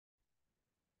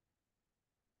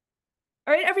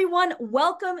All right, everyone,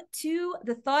 welcome to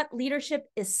the Thought Leadership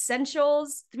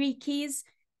Essentials, 3 Keys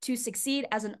to Succeed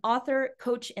as an Author,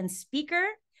 Coach, and Speaker.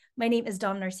 My name is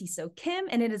Dom Narciso Kim,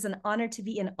 and it is an honor to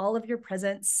be in all of your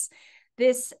presence.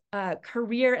 This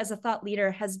career as a thought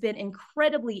leader has been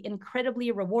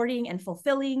incredibly rewarding and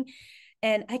fulfilling.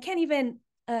 And I can't even,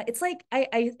 it's like,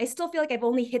 I still feel like I've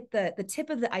only hit the tip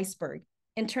of the iceberg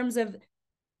in terms of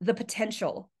the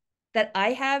potential that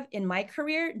I have in my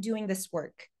career doing this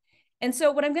work. And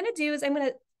so what I'm going to do is I'm going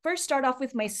to first start off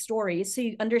with my story so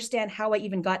you understand how I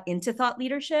even got into thought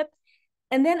leadership.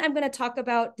 And then I'm going to talk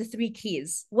about the 3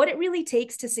 keys, what it really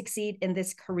takes to succeed in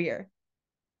this career.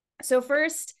 So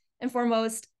first and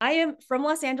foremost, I am from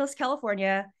Los Angeles,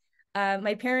 California.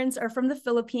 My parents are from the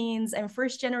Philippines. I'm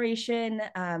first generation,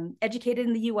 educated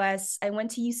in the US. I went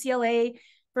to UCLA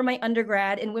for my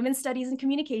undergrad in women's studies and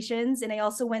communications. And I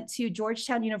also went to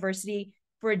Georgetown University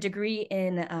for a degree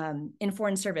in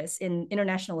foreign service, in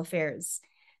international affairs.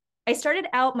 I started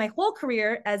out my whole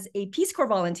career as a Peace Corps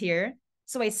volunteer.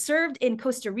 So I served in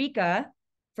Costa Rica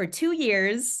for 2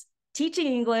 years, teaching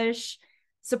English,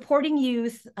 supporting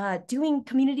youth, doing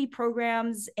community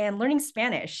programs, and learning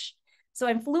Spanish. So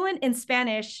I'm fluent in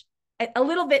Spanish a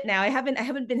little bit now. I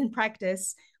haven't been in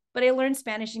practice, but I learned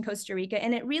Spanish in Costa Rica,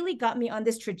 and it really got me on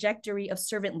this trajectory of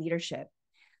servant leadership.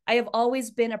 I have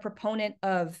always been a proponent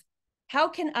of how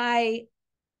can I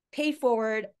pay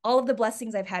forward all of the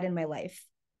blessings I've had in my life?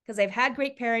 Because I've had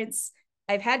great parents,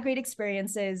 I've had great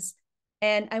experiences,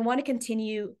 and I want to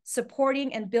continue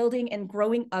supporting and building and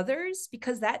growing others,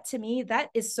 because that, to me, that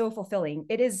is so fulfilling.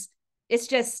 I just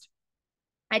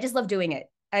love doing it.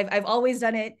 I've always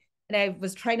done it. And I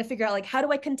was trying to figure out, like, how do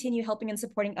I continue helping and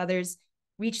supporting others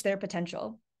reach their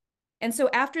potential? And so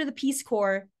after the Peace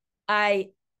Corps,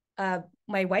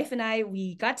 my wife and I,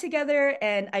 we got together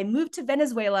and I moved to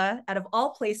Venezuela, out of all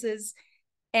places,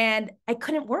 and I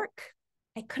couldn't work.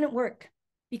 I couldn't work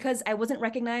because I wasn't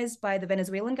recognized by the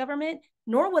Venezuelan government,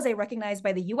 nor was I recognized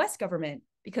by the US government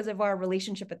because of our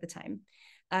relationship at the time.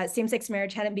 Same-sex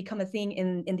marriage hadn't become a thing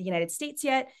in the United States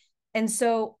yet. And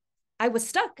so I was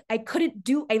stuck. I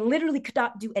literally could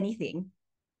not do anything.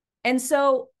 And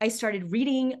so I started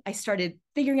reading, I started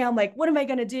figuring out, like, what am I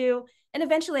going to do? And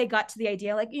eventually I got to the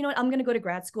idea, like, you know what, I'm going to go to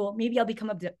grad school. Maybe I'll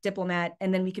become a diplomat,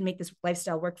 and then we can make this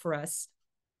lifestyle work for us.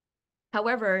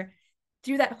 However,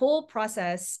 through that whole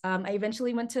process, I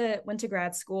eventually went to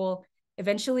grad school,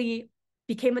 eventually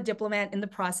became a diplomat in the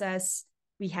process.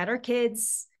 We had our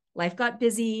kids, life got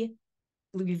busy.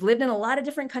 We've lived in a lot of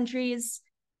different countries.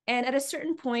 And at a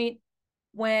certain point,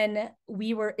 when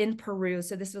we were in Peru,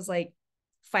 so this was like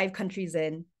 5 countries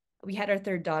in, we had our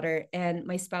 3rd daughter, and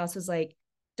my spouse was like,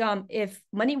 Dom, if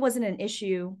money wasn't an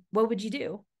issue, what would you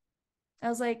do? I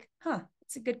was like,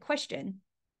 that's a good question.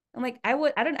 I'm like, I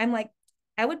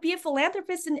would be a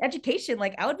philanthropist in education.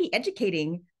 Like, I would be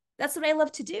educating. That's what I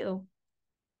love to do.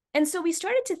 And so we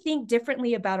started to think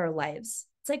differently about our lives.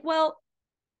 It's like, well,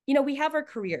 you know, we have our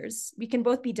careers. We can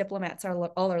both be diplomats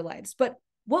all our lives, but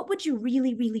what would you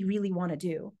really want to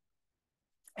do?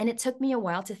 And it took me a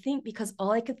while to think, because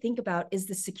all I could think about is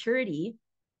the security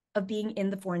of being in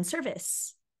the foreign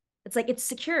service. It's like, it's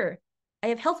secure. I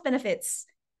have health benefits.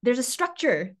 There's a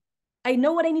structure. I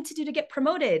know what I need to do to get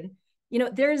promoted. You know,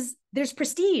 there's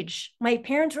prestige. My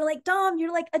parents were like, Dom,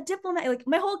 you're like a diplomat. Like,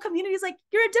 my whole community is like,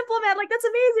 you're a diplomat. Like, that's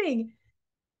amazing.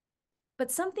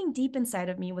 But something deep inside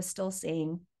of me was still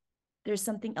saying, there's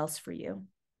something else for you.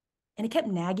 And it kept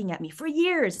nagging at me for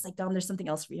years. It's like, Dom, there's something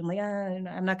else for you. I'm like,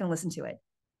 I'm not going to listen to it.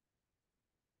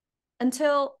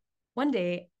 Until one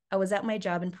day I was at my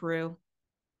job in Peru,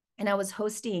 and I was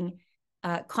hosting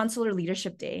Consular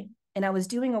Leadership Day, and I was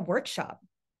doing a workshop.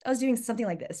 I was doing something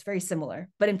like this, very similar,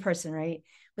 but in person, right?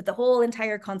 With the whole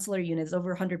entire consular unit, over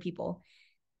 100 people.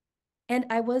 And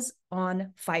I was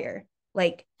on fire.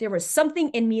 Like, there was something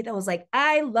in me that was like,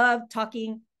 I love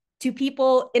talking to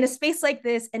people in a space like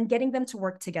this and getting them to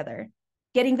work together,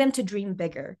 getting them to dream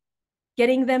bigger,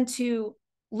 getting them to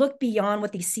look beyond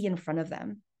what they see in front of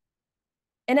them.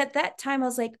 And at that time, I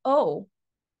was like, oh,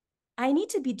 I need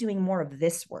to be doing more of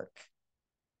this work.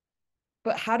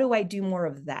 But how do I do more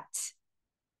of that?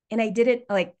 And I did it,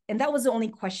 like, and that was the only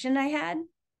question I had.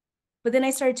 But then I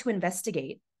started to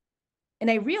investigate. And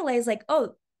I realized, like,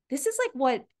 oh, this is like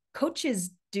what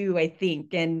coaches do, I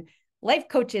think, and life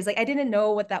coaches. Like, I didn't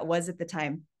know what that was at the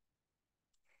time.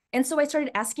 And so I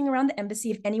started asking around the embassy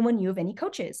if anyone knew of any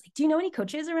coaches. Like, do you know any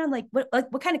coaches around? Like,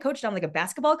 what kind of coach? I'm like, a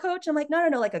basketball coach? I'm like, no,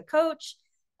 like a coach,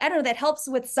 I don't know, that helps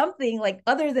with something like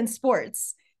other than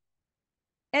sports.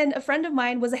 And a friend of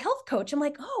mine was a health coach. I'm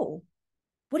like, oh,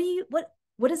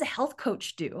 what does a health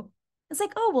coach do? It's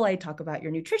like, oh, well, I talk about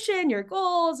your nutrition, your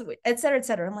goals, et cetera, et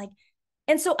cetera. I'm like,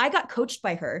 and so I got coached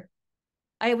by her.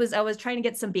 I was trying to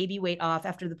get some baby weight off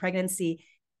after the pregnancy,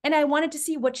 and I wanted to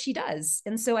see what she does.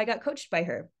 And so I got coached by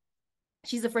her.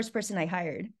 She's the first person I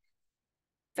hired.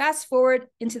 Fast forward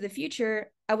into the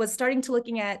future, I was starting to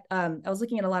I was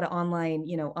looking at a lot of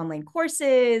online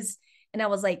courses, and I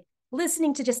was like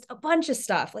listening to just a bunch of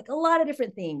stuff, like a lot of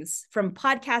different things from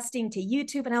podcasting to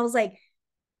YouTube. And I was like,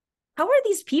 how are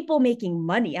these people making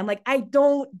money? I'm like, I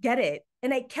don't get it.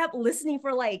 And I kept listening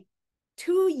for like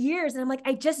 2 years. And I'm like,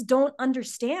 I just don't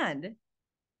understand.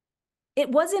 It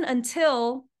wasn't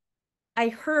until I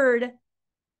heard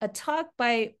a talk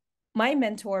by my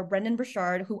mentor, Brendan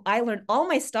Burchard, who I learned all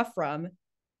my stuff from.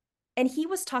 And he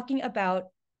was talking about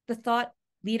the thought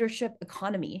leadership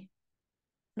economy.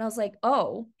 And I was like,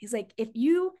 oh, he's like, if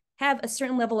you have a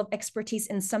certain level of expertise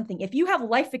in something, if you have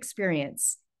life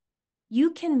experience,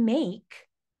 you can make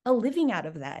a living out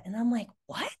of that. And I'm like,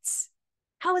 what?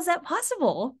 How is that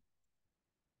possible?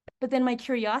 But then my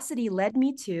curiosity led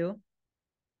me to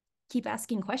keep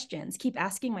asking questions, keep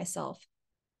asking myself,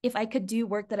 if I could do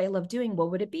work that I love doing,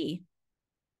 what would it be?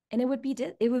 And it would be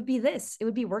this. It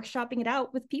would be workshopping it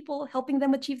out with people, helping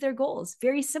them achieve their goals.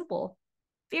 Very simple.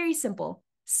 Very simple.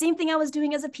 Same thing I was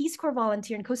doing as a Peace Corps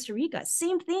volunteer in Costa Rica.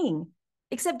 Same thing,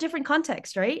 except different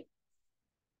context, right?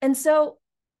 And so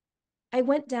I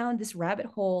went down this rabbit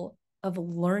hole of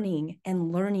learning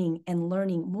and learning and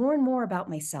learning more and more about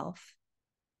myself,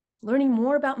 learning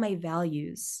more about my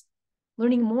values,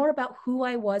 learning more about who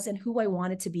I was and who I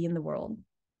wanted to be in the world.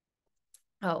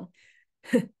 Oh,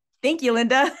 thank you,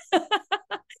 Linda.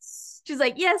 She's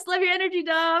like, yes, love your energy,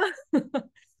 Dom.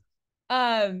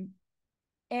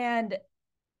 And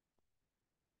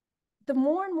the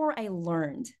more and more I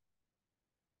learned,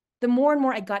 the more and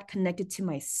more I got connected to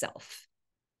myself.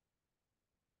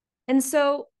 And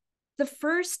so the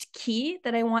first key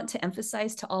that I want to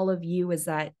emphasize to all of you is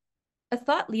that a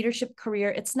thought leadership career,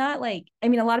 it's not like, I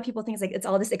mean, a lot of people think it's like, it's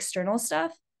all this external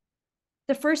stuff.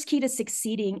 The first key to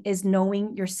succeeding is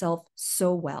knowing yourself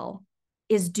so well,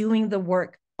 is doing the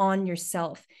work on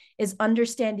yourself, is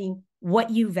understanding what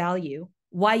you value,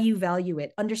 why you value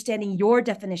it, understanding your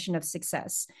definition of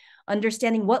success,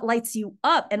 understanding what lights you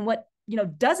up and what,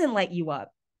 doesn't light you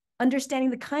up, understanding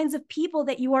the kinds of people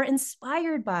that you are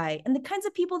inspired by and the kinds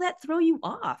of people that throw you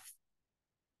off.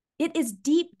 It is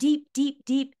deep, deep, deep,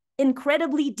 deep,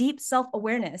 incredibly deep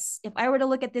self-awareness. If I were to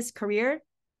look at this career,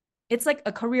 it's like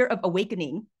a career of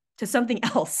awakening to something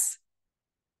else,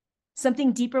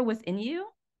 something deeper within you,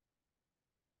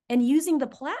 and using the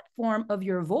platform of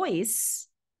your voice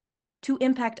to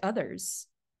impact others.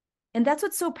 And that's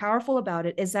what's so powerful about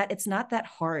it, is that it's not that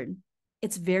hard.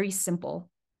 It's very simple.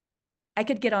 I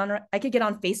could get on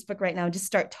Facebook right now and just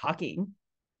start talking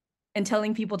and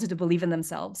telling people to believe in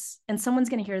themselves. And someone's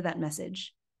going to hear that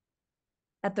message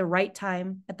at the right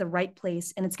time, at the right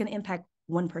place, and it's going to impact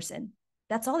one person.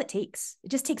 That's all it takes.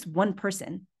 It just takes one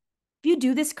person. If you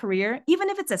do this career, even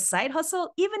if it's a side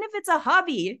hustle, even if it's a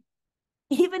hobby,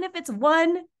 even if it's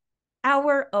 1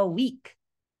 hour a week,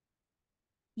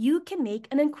 you can make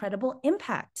an incredible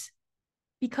impact,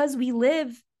 because we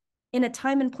live in a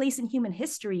time and place in human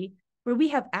history where we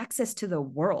have access to the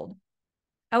world.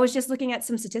 I was just looking at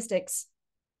some statistics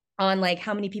on like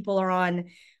how many people are on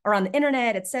the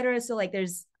internet, et cetera. So like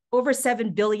there's over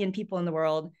 7 billion people in the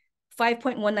world.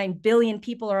 5.19 billion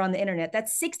people are on the internet.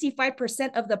 That's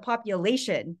 65% of the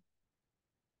population.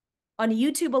 On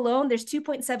YouTube alone, there's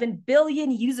 2.7 billion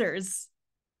users.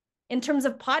 In terms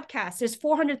of podcasts, there's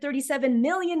 437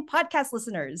 million podcast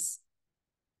listeners.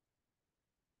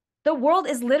 The world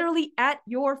is literally at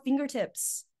your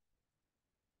fingertips.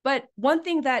 But one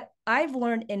thing that I've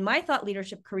learned in my thought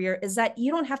leadership career is that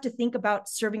you don't have to think about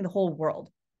serving the whole world.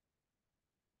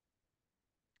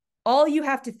 All you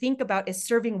have to think about is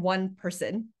serving one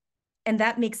person. And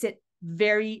that makes it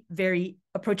very, very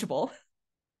approachable.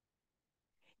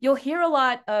 You'll hear a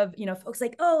lot of, folks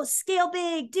like, oh, scale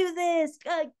big, do this,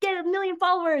 get 1 million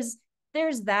followers.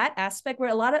 There's that aspect where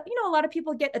a lot of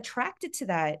people get attracted to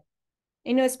that.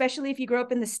 Especially if you grow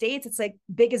up in the States, it's like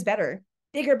big is better,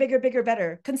 bigger, bigger, bigger,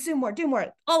 better, consume more, do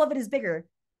more. All of it is bigger.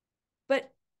 But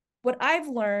what I've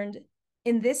learned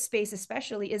in this space,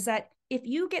 especially, is that if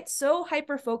you get so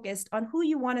hyper-focused on who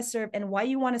you want to serve and why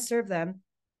you want to serve them,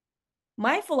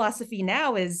 my philosophy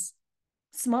now is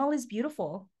small is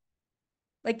beautiful.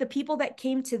 Like the people that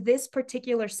came to this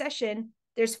particular session,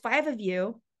 there's 5 of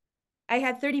you. I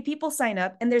had 30 people sign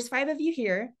up, and there's 5 of you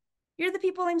here. You're the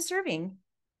people I'm serving.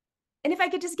 And if I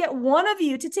could just get one of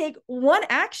you to take one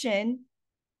action,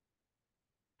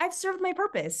 I've served my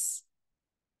purpose.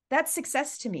 That's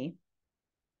success to me.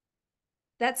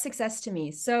 that's success to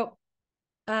me. So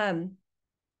I'm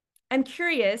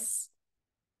curious,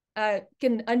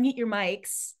 can unmute your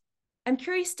mics. I'm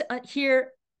curious to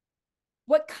hear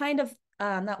what kind of,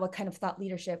 not what kind of thought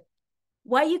leadership,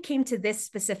 why you came to this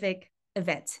specific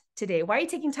event today. Why are you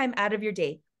taking time out of your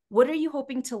day? What are you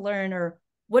hoping to learn, or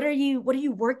what are you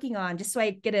working on? Just so I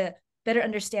get a better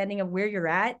understanding of where you're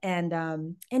at, and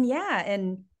yeah,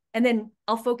 and then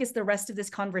I'll focus the rest of this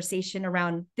conversation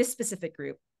around this specific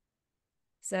group.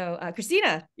 So,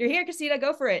 Christina, you're here. Christina,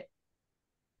 go for it.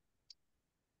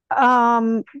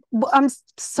 Um, I'm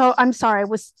sorry. I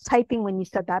was typing when you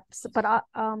said that, but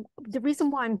the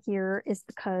reason why I'm here is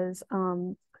because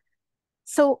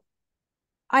so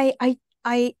I I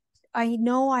I I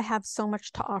know I have so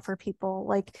much to offer people,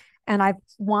 like, and I've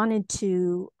wanted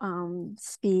to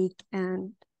speak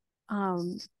and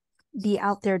um be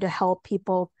out there to help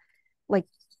people, like,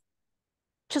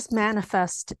 just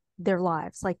manifest their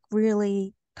lives, like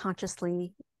really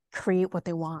consciously create what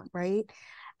they want, right?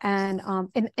 And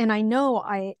I know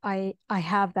I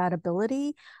have that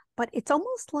ability, but it's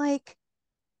almost like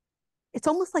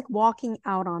walking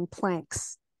out on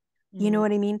planks. You know Mm,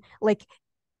 what I mean? Like,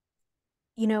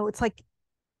 it's like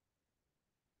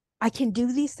I can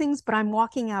do these things, but I'm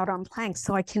walking out on planks,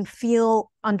 so I can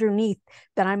feel underneath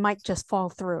that I might just fall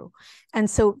through. And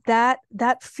so that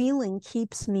feeling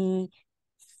keeps me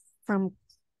from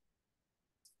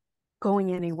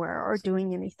going anywhere or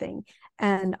doing anything.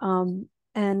 And I'm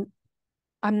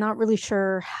not really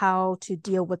sure how to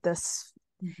deal with this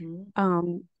mhm.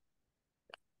 um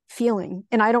feeling.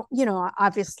 And I don't,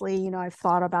 obviously, I've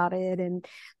thought about it, and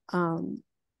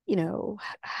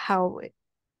how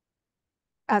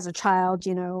as a child,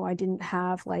 I didn't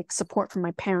have like support from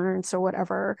my parents or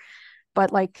whatever.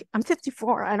 But like, I'm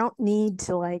 54. I don't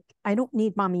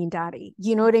need mommy and daddy.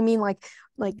 You know what I mean? Like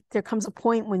there comes a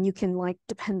point when you can like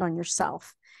depend on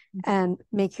yourself and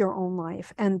make your own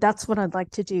life. And that's what I'd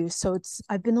like to do. So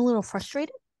I've been a little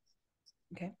frustrated.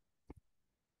 Okay.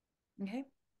 Okay.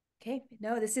 Okay.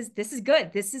 No, this is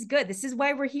good. This is good. This is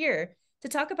why we're here to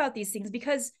talk about these things,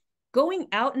 because going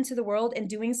out into the world and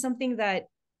doing something that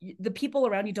the people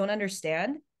around you don't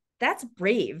understand, that's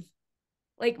brave.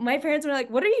 Like my parents were like,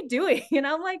 "What are you doing?" And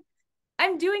I'm like,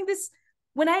 "I'm doing this."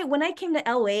 When I came to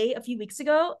LA a few weeks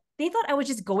ago, they thought I was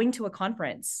just going to a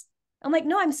conference. I'm like,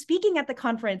 "No, I'm speaking at the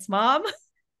conference, Mom."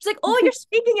 She's like, "Oh, you're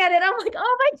speaking at it." I'm like,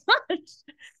 "Oh my gosh."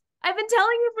 I've been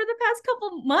telling you for the past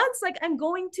couple months, like I'm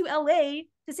going to LA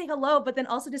to say hello, but then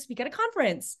also to speak at a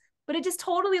conference. But it just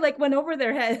totally like went over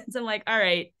their heads. I'm like, all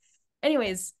right.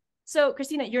 Anyways, so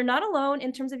Christina, you're not alone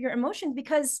in terms of your emotions,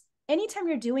 because anytime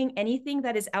you're doing anything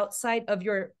that is outside of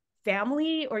your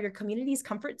family or your community's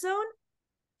comfort zone,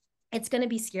 it's going to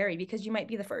be scary because you might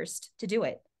be the first to do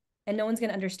it and no one's going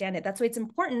to understand it. That's why it's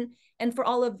important. And for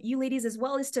all of you ladies as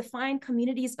well, is to find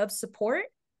communities of support,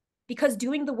 because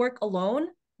doing the work alone,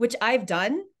 which I've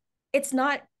done, it's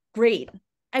not great.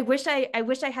 I wish I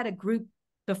had a group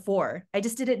before. I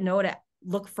just didn't know to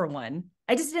look for one.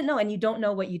 I just didn't know, and you don't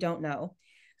know what you don't know.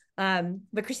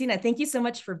 But Christina, thank you so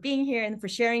much for being here and for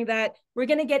sharing that. We're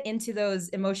going to get into those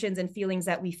emotions and feelings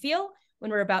that we feel when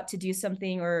we're about to do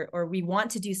something, or we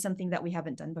want to do something that we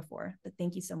haven't done before. But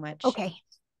thank you so much. Okay.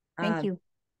 Thank Um, you.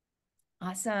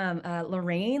 awesome.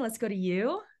 Lorraine, let's go to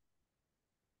you.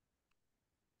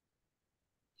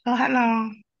 So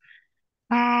hello.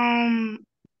 Um,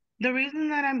 the reason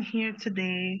that I'm here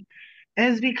today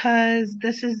is because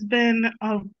this has been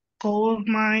a goal of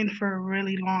mine for a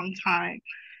really long time.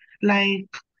 Like,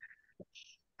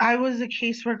 I was a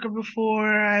caseworker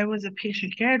before, I was a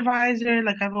patient care advisor,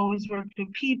 like I've always worked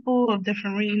with people of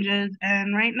different ranges,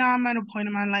 and right now I'm at a point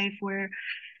in my life where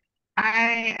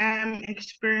I am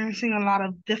experiencing a lot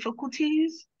of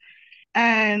difficulties,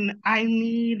 and I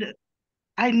need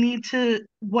to,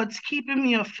 what's keeping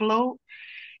me afloat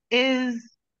is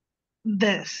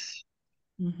this.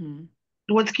 Mm-hmm.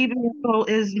 What's keeping me afloat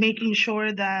is making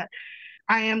sure that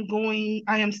I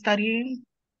am studying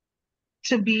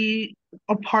to be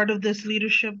a part of this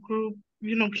leadership group,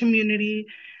 community.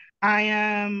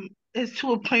 It's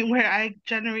to a point where I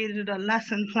generated a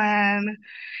lesson plan.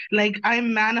 Like,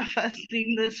 I'm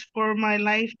manifesting this for my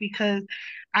life because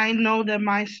I know that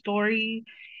my story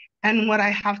and what I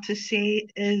have to say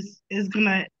is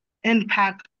gonna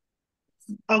impact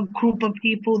a group of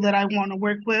people that I want to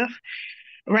work with.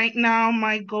 Right now,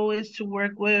 my goal is to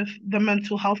work with the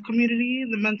mental health community,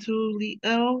 the mentally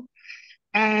ill,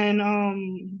 and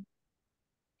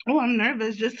oh, I'm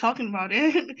nervous just talking about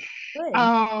it. Good.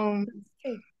 Um,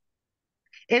 Okay.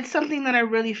 it's something that I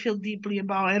really feel deeply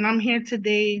about, and I'm here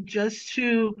today just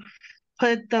to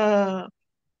put the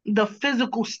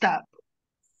physical step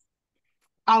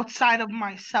outside of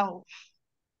myself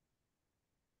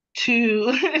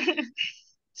to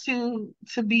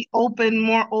to be open,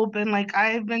 more open. Like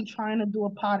I've been trying to do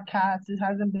a podcast. It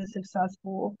hasn't been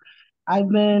successful. I've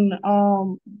been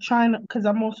trying to, because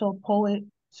I'm also a poet,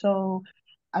 so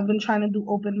I've been trying to do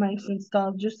open mics and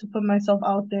stuff just to put myself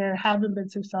out there. Haven't been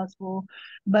successful,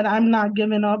 but I'm not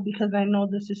giving up because I know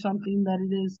this is something that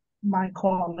it is my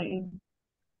calling.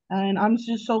 And I'm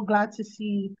just so glad to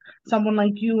see someone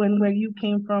like you and where you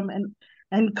came from,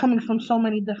 and coming from so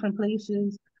many different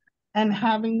places and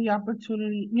having the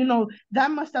opportunity.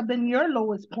 That must have been your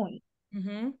lowest point.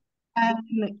 Mm-hmm.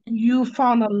 And you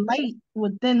found a light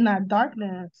within that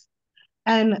darkness.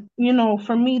 And,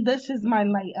 for me, this is my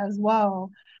light as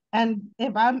well. And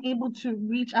if I'm able to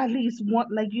reach at least one,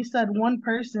 like you said, one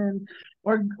person,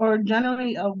 or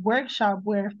generate a workshop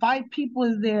where 5 people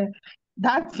is there,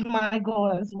 that's my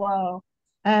goal as well.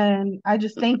 And I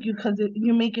just thank you because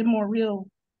you make it more real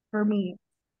for me.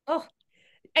 Oh,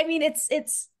 I mean,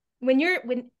 it's when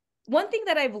one thing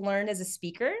that I've learned as a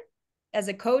speaker, as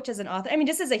a coach, as an author, I mean,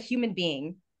 just as a human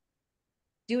being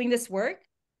doing this work,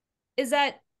 is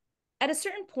that at a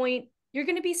certain point, you're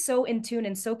going to be so in tune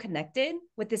and so connected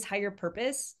with this higher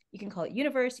purpose. You can call it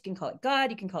universe, you can call it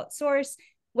God, you can call it source,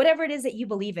 whatever it is that you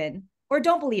believe in or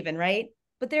don't believe in, right?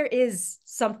 But there is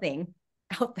something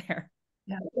out there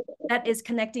Yeah. that is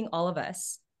connecting all of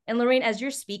us. And Lorraine, as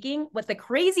you're speaking, what the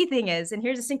crazy thing is, and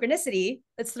here's a synchronicity,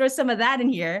 let's throw some of that in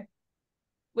here.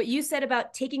 What you said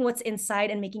about taking what's inside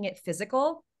and making it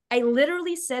physical, I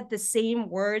literally said the same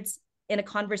words in a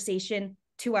conversation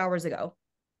 2 hours ago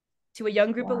to a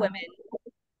young group of women,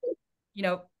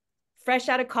 fresh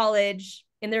out of college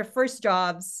in their first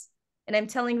jobs. And I'm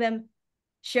telling them,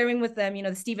 sharing with them,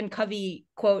 the Stephen Covey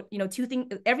quote, two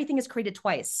things, everything is created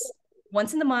twice,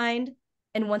 once in the mind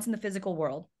and once in the physical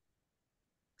world.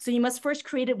 So you must first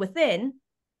create it within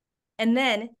and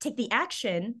then take the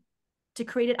action to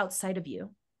create it outside of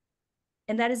you.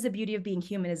 And that is the beauty of being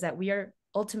human, is that we're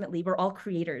all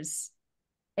creators.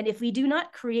 And if we do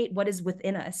not create what is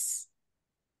within us,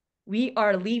 we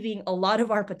are leaving a lot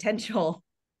of our potential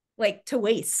to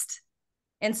waste.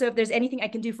 And so if there's anything I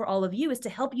can do for all of you, is to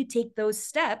help you take those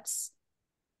steps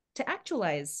to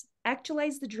actualize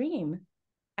the dream,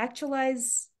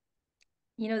 actualize,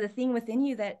 the thing within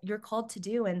you that you're called to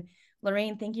do. And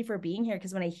Lorraine, thank you for being here.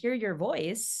 Because when I hear your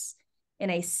voice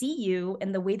and I see you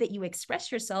and the way that you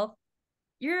express yourself,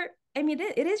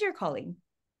 it is your calling.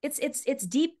 It's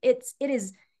deep. It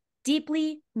is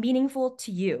deeply meaningful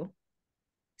to you.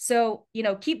 So,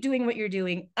 keep doing what you're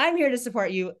doing. I'm here to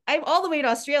support you. I'm all the way in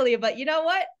Australia, but you know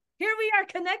what? Here we are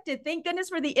connected. Thank goodness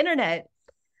for the internet.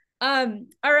 All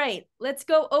right, let's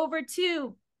go over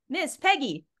to Miss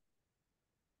Peggy.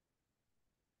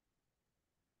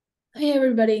 Hey,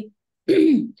 everybody.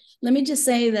 Let me just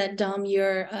say that, Dom,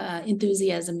 your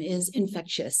enthusiasm is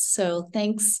infectious. So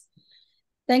thanks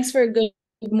for a good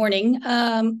morning.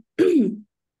 I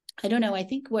don't know. I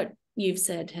think what you've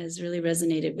said has really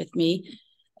resonated with me.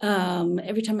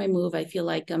 Every time I move, I feel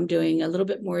like I'm doing a little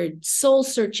bit more soul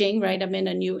searching, right? I'm in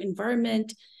a new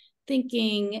environment,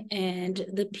 thinking, and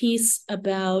the piece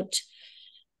about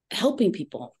helping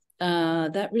people,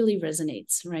 that really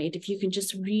resonates, right? If you can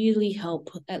just really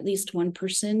help at least one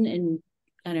person in,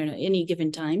 I don't know, any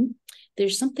given time,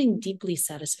 there's something deeply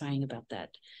satisfying about that.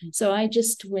 So I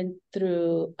just went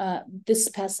through, this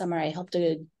past summer, I helped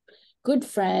a good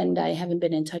friend I haven't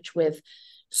been in touch with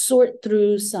sort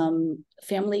through some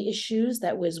family issues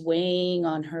that was weighing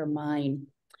on her mind.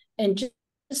 And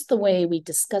just the way we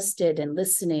discussed it and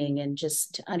listening and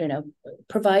just, I don't know,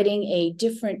 providing a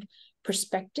different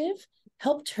perspective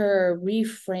helped her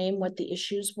reframe what the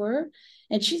issues were.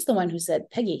 And she's the one who said,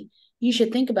 Peggy, you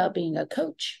should think about being a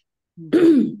coach.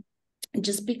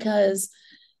 Just because,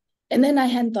 and then I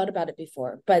hadn't thought about it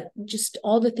before, but just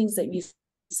all the things that you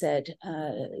said,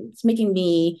 it's making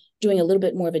me doing a little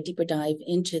bit more of a deeper dive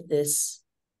into this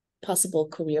possible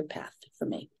career path for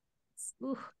me.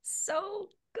 Ooh, so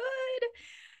good.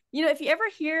 If you ever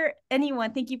hear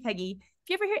anyone, thank you, Peggy. If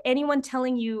you ever hear anyone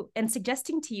telling you and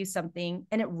suggesting to you something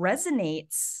and it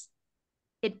resonates,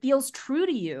 it feels true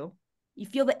to you, you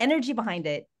feel the energy behind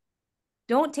it,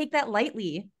 don't take that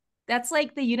lightly. That's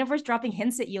like the universe dropping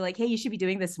hints at you, like, hey, you should be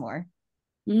doing this more.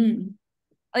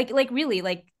 Like really,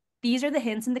 like these are the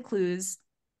hints and the clues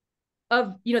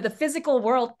of, the physical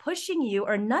world pushing you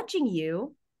or nudging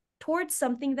you towards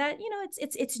something that,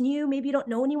 it's new. Maybe you don't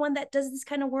know anyone that does this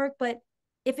kind of work, but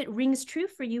if it rings true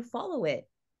for you, follow it.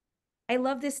 I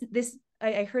love this.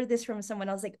 I heard this from someone.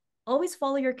 I was like, always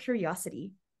follow your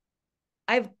curiosity.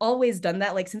 I've always done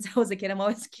that. Like since I was a kid, I'm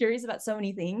always curious about so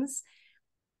many things.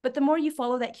 But the more you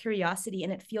follow that curiosity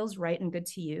and it feels right and good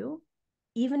to you,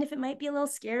 even if it might be a little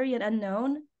scary and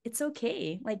unknown, it's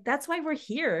okay. Like, that's why we're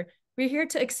here. We're here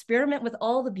to experiment with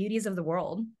all the beauties of the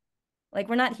world. Like,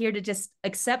 we're not here to just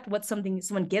accept what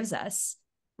someone gives us.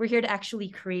 We're here to actually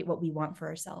create what we want for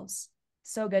ourselves.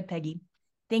 So good, Peggy.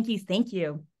 Thank you. Thank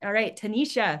you. All right,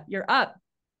 Tanisha, you're up.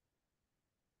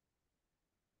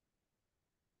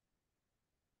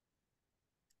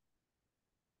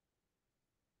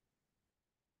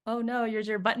 Oh no,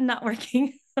 your button not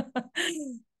working.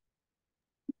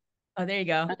 Oh, there you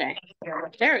go. Okay,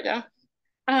 there we go.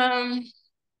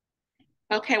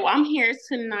 Okay, well, I'm here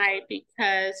tonight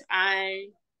because I'm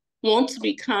going to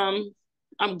become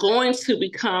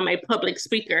a public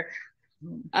speaker.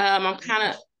 I'm kind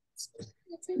of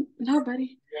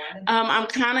nobody. I'm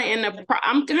kind of in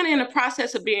the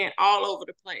process of being all over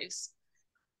the place.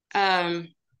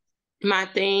 My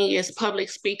thing is public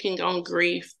speaking on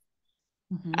grief.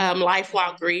 Life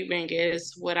while grieving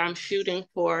is what I'm shooting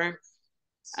for.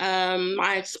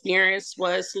 My experience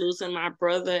was losing my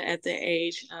brother at the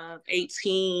age of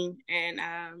 18, and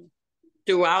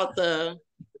throughout the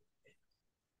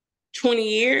 20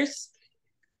 years,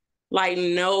 like,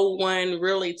 no one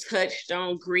really touched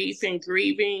on grief and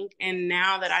grieving. And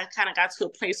now that I kind of got to a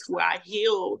place where I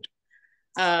healed,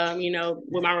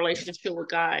 with my relationship with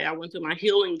God, I went through my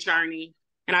healing journey.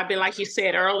 And I've been, like you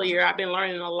said earlier, I've been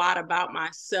learning a lot about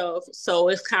myself. So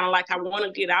it's kind of like I want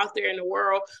to get out there in the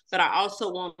world, but I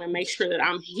also want to make sure that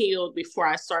I'm healed before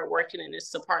I start working in this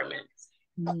department.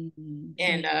 And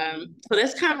so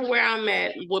that's kind of where I'm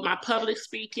at with my public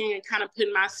speaking and kind of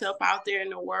putting myself out there in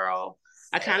the world.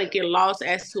 I kind of get lost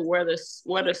as to where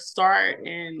to start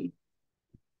and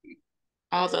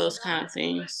all those kind of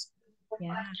things.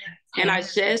 Yeah. And I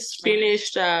just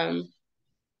finished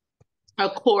a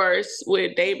course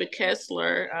with David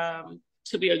Kessler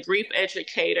to be a grief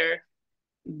educator.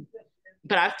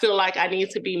 But I feel like I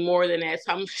need to be more than that.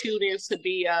 So I'm shooting to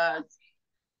be a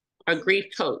grief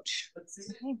coach.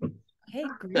 Okay,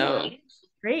 great. So,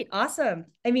 great, awesome.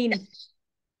 I mean,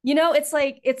 it's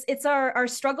like it's our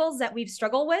struggles that we've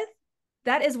struggled with.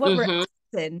 That is what we're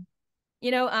in.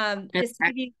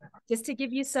 Just to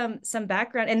give you some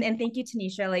background, and thank you,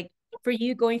 Tanisha, like, for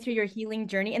you going through your healing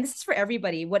journey. And this is for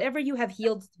everybody, whatever you have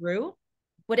healed through,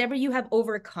 whatever you have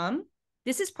overcome,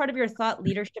 this is part of your thought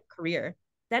leadership career.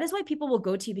 That is why people will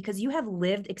go to you, because you have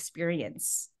lived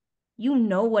experience. You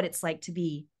know what it's like to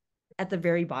be at the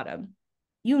very bottom.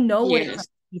 You know what it's like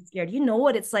to be scared. You know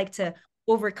what it's like to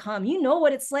overcome. You know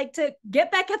what it's like to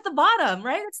get back at the bottom,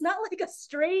 right? It's not like a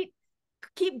straight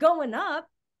keep going up.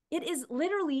 It is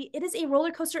a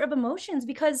roller coaster of emotions,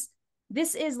 because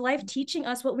this is life teaching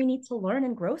us what we need to learn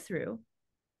and grow through.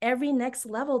 Every next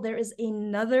level, there is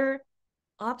another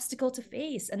obstacle to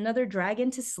face, another dragon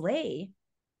to slay,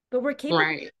 but we're capable.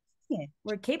 Right.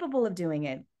 We're capable of doing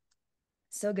it.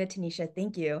 So good, Tanisha.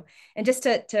 Thank you. And just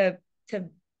to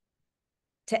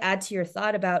add to your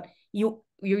thought about you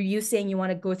saying you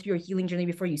want to go through your healing journey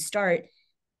before you start,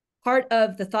 part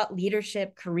of the thought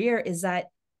leadership career is that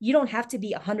you don't have to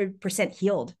be 100%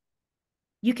 healed.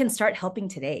 You can start helping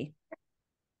today,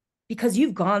 because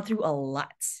you've gone through a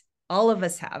lot. All of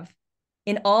us have,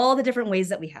 in all the different ways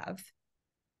that we have.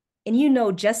 And you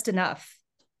know just enough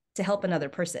to help another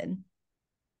person.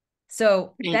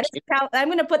 So that is how I'm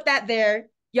going to put that there.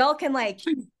 Y'all can like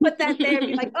put that there and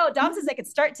be like, oh, Dom says I could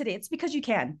start today. It's because you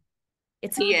can.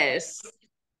 It's yes.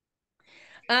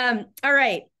 All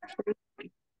right.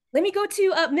 Let me go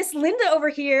to Miss Linda over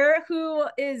here, who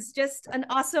is just an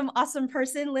awesome, awesome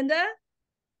person. Linda.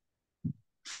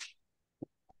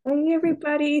 Hey,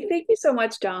 everybody. Thank you so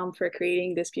much, Dom, for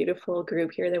creating this beautiful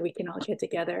group here that we can all get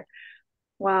together.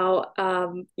 Wow.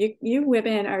 You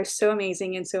women are so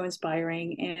amazing and so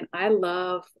inspiring, and I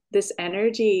love this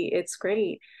energy. It's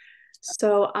great.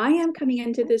 So I am coming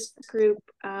into this group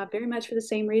very much for the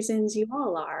same reasons you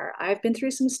all are. I've been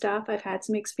through some stuff. I've had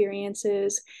some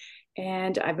experiences,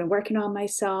 and I've been working on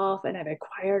myself, and I've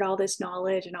acquired all this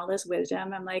knowledge and all this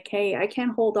wisdom. I'm like, hey, I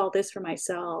can't hold all this for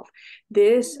myself.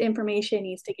 This information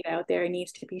needs to get out there. It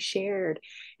needs to be shared.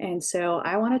 And so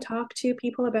I want to talk to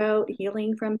people about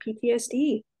healing from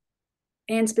PTSD.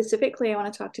 And specifically, I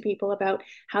want to talk to people about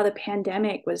how the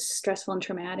pandemic was stressful and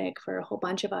traumatic for a whole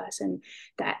bunch of us. And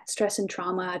that stress and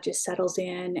trauma just settles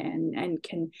in and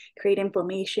can create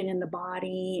inflammation in the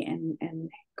body and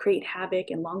create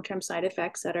havoc and long-term side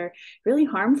effects that are really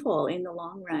harmful in the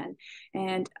long run.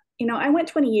 And I went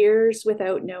 20 years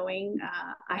without knowing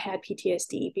I had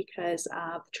PTSD because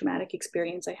of the traumatic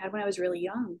experience I had when I was really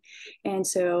young. And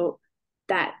so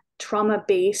that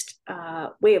trauma-based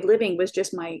way of living was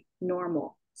just my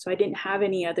normal. So I didn't have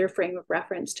any other frame of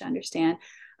reference to understand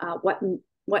what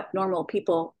normal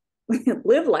people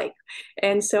live like.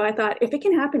 And so I thought, if it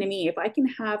can happen to me, if I can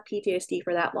have PTSD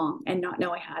for that long and not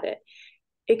know I had it,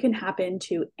 it can happen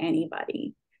to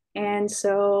anybody. And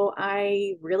so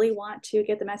I really want to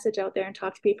get the message out there and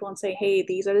talk to people and say, hey,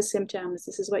 these are the symptoms.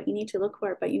 This is what you need to look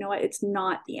for. But you know what? It's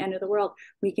not the end of the world.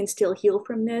 We can still heal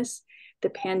from this. The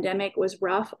pandemic was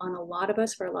rough on a lot of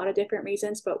us for a lot of different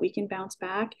reasons, but we can bounce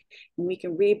back and we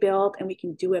can rebuild and we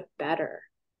can do it better.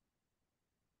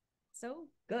 So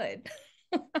good.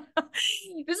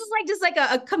 This is like just like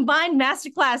a combined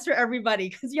masterclass for everybody,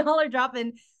 because y'all are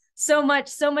dropping so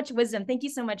much wisdom. Thank you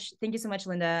so much,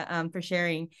 Linda, for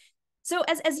sharing. So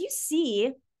as you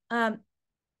see,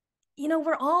 you know,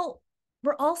 we're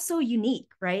all so unique,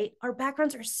 right? Our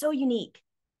backgrounds are so unique,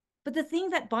 but the thing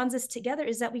that bonds us together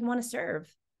is that we want to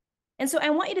serve. And so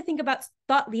I want you to think about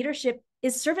thought leadership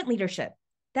is servant leadership.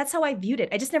 That's how I viewed it.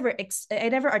 I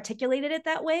never articulated it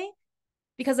that way,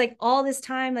 because like all this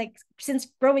time, like since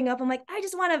growing up, I'm like, I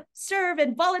just want to serve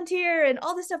and volunteer and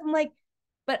all this stuff. I'm like,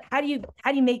 but how do you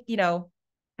make, you know,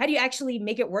 how do you actually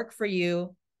make it work for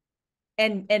you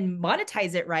and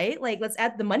monetize it, right? Like, let's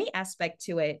add the money aspect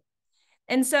to it.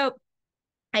 And so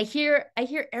I hear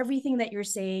everything that you're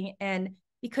saying. And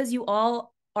because you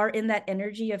all are in that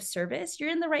energy of service,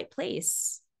 you're in the right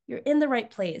place. You're in the right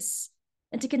place.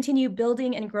 And to continue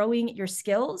building and growing your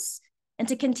skills, and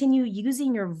to continue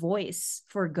using your voice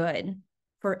for good,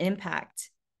 for impact.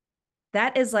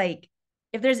 That is like,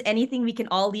 if there's anything we can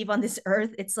all leave on this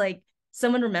earth, it's like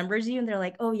someone remembers you and they're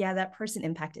like, oh yeah, that person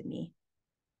impacted me.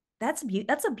 That's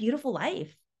a beautiful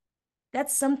life.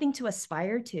 That's something to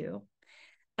aspire to.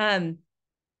 All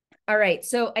right,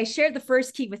 so I shared the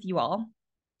first key with you all.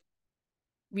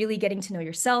 Really getting to know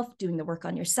yourself, doing the work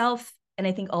on yourself. And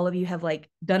I think all of you have like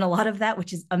done a lot of that,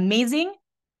 which is amazing,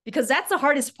 because that's the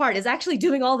hardest part, is actually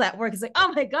doing all that work. It's like,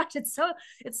 oh my gosh, it's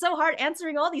so hard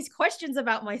answering all these questions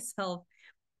about myself.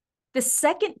 The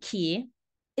second key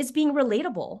is being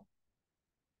relatable.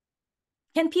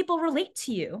 Can people relate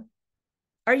to you?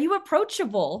 Are you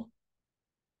approachable?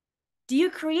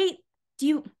 Not create.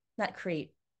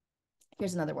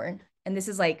 Here's another word. And this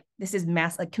is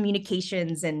mass, like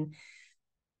communications and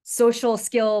social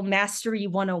skill mastery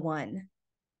 101.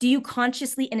 Do you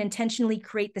consciously and intentionally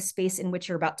create the space in which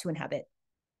you're about to inhabit?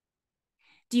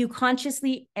 Do you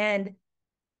consciously and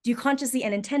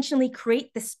intentionally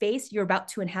create the space you're about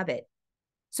to inhabit?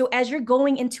 So as you're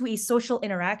going into a social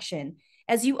interaction,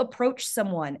 as you approach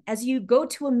someone, as you go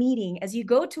to a meeting, as you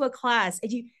go to a class,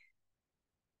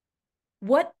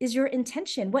 what is your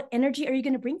intention? What energy are you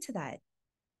going to bring to that?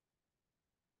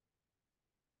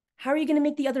 How are you going to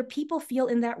make the other people feel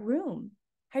in that room?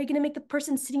 How are you going to make the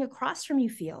person sitting across from you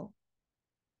feel?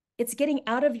 It's getting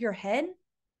out of your head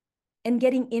and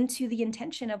getting into the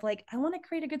intention of like, I want to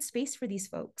create a good space for these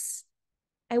folks.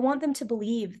 I want them to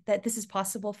believe that this is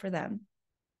possible for them.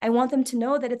 I want them to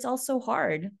know that it's also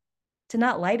hard to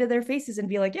not lie to their faces and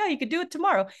be like, yeah, you could do it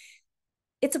tomorrow.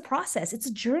 It's a process. It's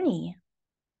a journey.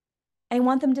 I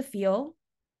want them to feel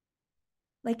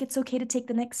like it's okay to take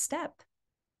the next step.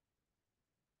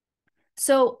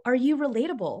 So are you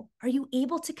relatable? Are you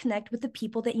able to connect with the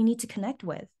people that you need to connect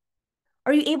with?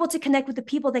 Are you able to connect with the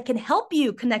people that can help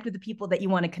you connect with the people that you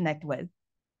want to connect with?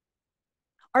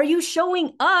 Are you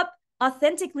showing up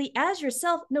authentically as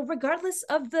yourself, regardless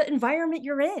of the environment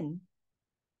you're in?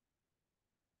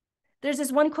 There's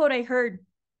this one quote I heard,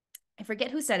 I forget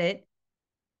who said it,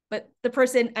 but the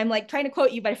person, I'm like trying to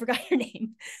quote you, but I forgot your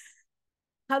name.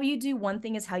 How you do one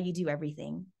thing is how you do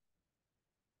everything.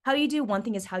 How you do one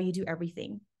thing is how you do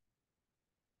everything.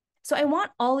 So I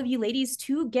want all of you ladies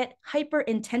to get hyper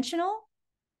intentional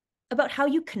about how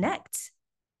you connect.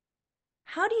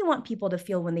 How do you want people to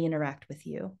feel when they interact with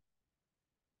you?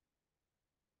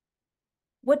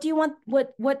 What do you want?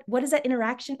 What is that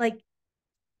interaction like?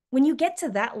 When you get to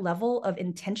that level of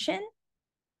intention,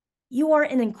 you are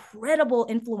an incredible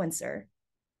influencer,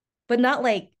 but not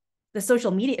like the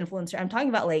social media influencer. I'm talking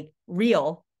about like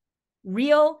real,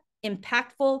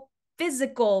 impactful,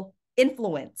 physical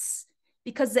influence,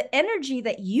 because the energy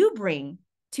that you bring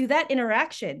to that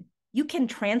interaction, you can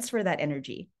transfer that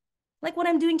energy, like what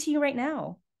I'm doing to you right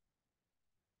now.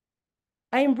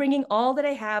 I am bringing all that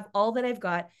I have, all that I've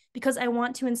got, because I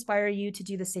want to inspire you to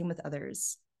do the same with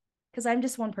others. Because I'm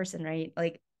just one person, right?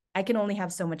 Like I can only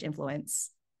have so much influence.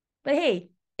 But hey,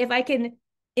 if I can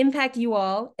impact you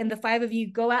all and the 5 of you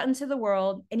go out into the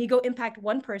world and you go impact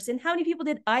one person, how many people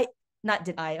I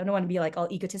don't want to be like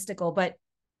all egotistical, but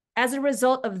as a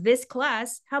result of this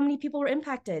class, how many people were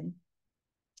impacted?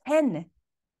 10,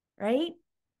 right?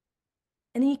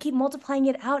 And then you keep multiplying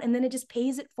it out, and then it just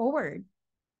pays it forward.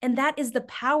 And that is the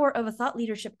power of a thought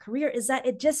leadership career, is that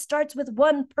it just starts with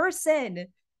one person.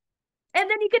 And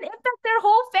then you can impact their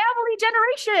whole family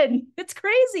generation. It's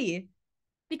crazy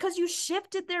because you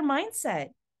shifted their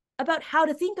mindset about how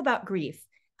to think about grief,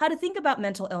 how to think about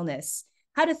mental illness,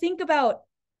 how to think about,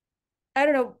 I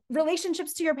don't know,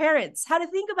 relationships to your parents, how to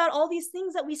think about all these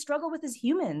things that we struggle with as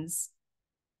humans.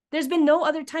 There's been no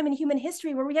other time in human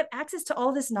history where we have access to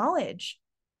all this knowledge.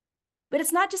 But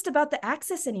it's not just about the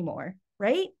access anymore,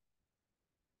 right?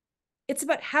 It's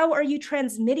about how are you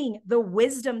transmitting the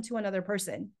wisdom to another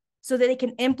person so that they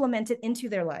can implement it into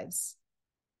their lives.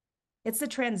 It's the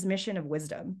transmission of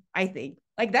wisdom, I think.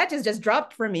 Like that just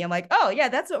dropped for me. I'm like, oh yeah,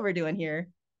 that's what we're doing here.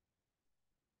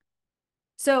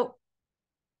 So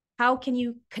how can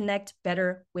you connect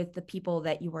better with the people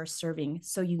that you are serving?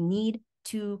 So you need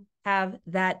to have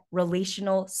that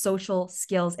relational, social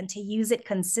skills and to use it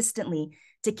consistently,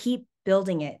 to keep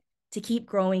building it, to keep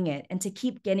growing it, and to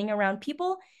keep getting around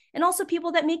people, and also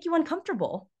people that make you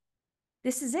uncomfortable.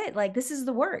 This is it. Like, this is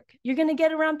the work. You're going to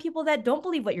get around people that don't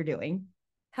believe what you're doing.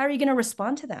 How are you going to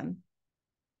respond to them?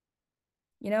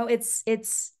 You know, it's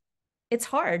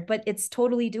hard, but it's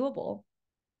totally doable.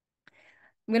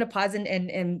 I'm going to pause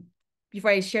and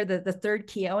before I share the third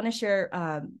key, I want to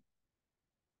share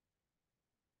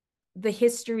the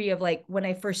history of like when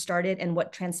I first started and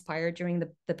what transpired during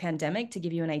the pandemic to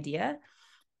give you an idea.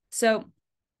 So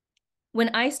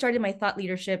when I started my thought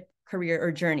leadership career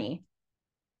or journey,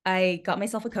 I got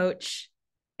myself a coach,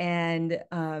 and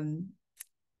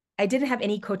I didn't have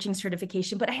any coaching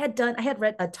certification, but I had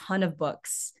read a ton of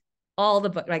books, all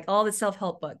the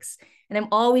self-help books. And I'm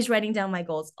always writing down my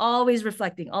goals, always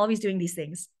reflecting, always doing these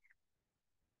things.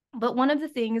 But one of the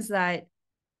things that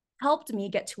helped me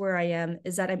get to where I am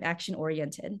is that I'm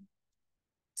action-oriented.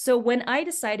 So when I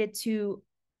decided to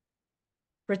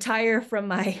retire from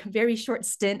my very short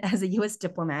stint as a US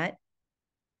diplomat,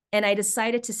 and I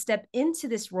decided to step into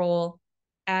this role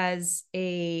as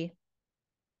a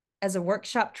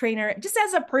workshop trainer, just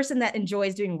as a person that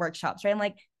enjoys doing workshops, right? I'm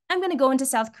like, I'm going to go into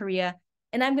South Korea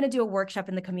and I'm going to do a workshop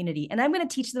in the community, and I'm going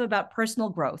to teach them about personal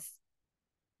growth.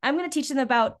 I'm going to teach them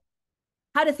about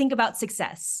how to think about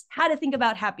success, how to think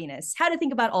about happiness, how to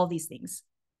think about all these things.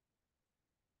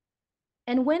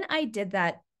 And when I did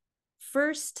that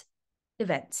first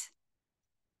event,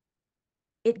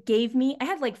 it gave me, I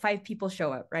had like 5 people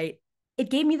show up, right? It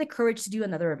gave me the courage to do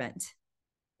another event.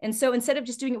 And so instead of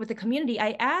just doing it with the community,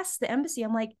 I asked the embassy,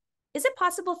 I'm like, is it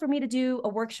possible for me to do a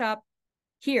workshop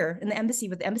here in the embassy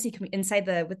with the embassy inside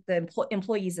with the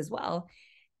employees as well?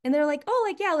 And they're like, oh,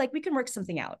 like, yeah, like we can work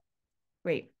something out.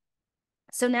 Great.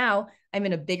 So now I'm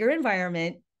in a bigger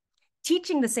environment,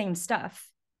 teaching the same stuff,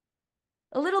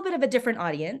 a little bit of a different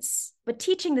audience, but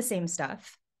teaching the same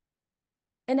stuff.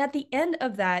 And at the end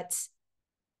of that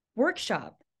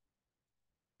workshop,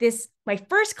 my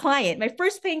first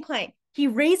paying client, he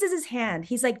raises his hand.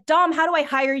 He's like, Dom, how do I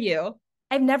hire you?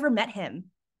 I've never met him.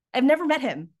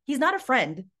 He's not a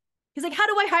friend. He's like, how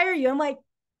do I hire you? I'm like,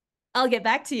 I'll get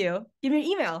back to you. Give me an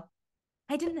email.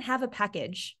 I didn't have a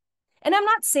package. And I'm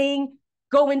not saying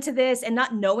go into this and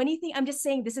not know anything. I'm just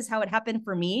saying this is how it happened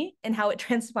for me and how it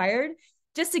transpired,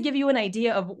 just to give you an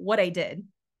idea of what I did.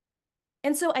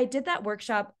 And so I did that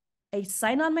workshop. I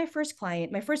signed on my first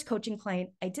client, my first coaching client.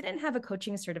 I didn't have a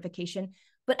coaching certification,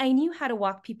 but I knew how to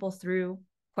walk people through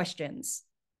questions.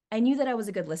 I knew that I was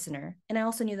a good listener, and I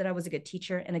also knew that I was a good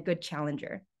teacher and a good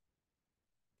challenger.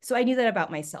 So I knew that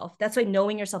about myself. That's why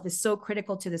knowing yourself is so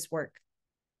critical to this work.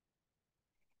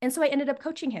 And so I ended up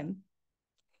coaching him.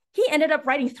 He ended up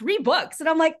writing 3 books, and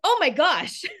I'm like, oh my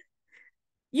gosh,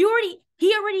 he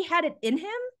already had it in him,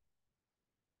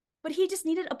 but he just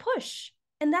needed a push.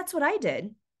 And that's what I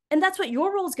did. And that's what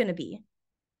your role is going to be.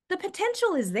 The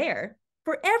potential is there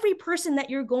for every person that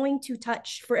you're going to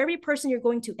touch, for every person you're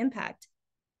going to impact.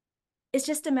 It's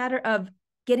just a matter of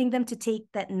getting them to take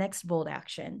that next bold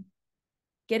action,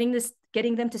 getting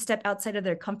them to step outside of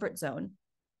their comfort zone.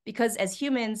 Because as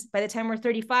humans, by the time we're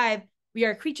 35, we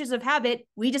are creatures of habit.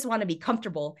 We just want to be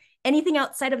comfortable. Anything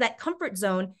outside of that comfort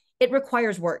zone, it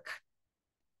requires work.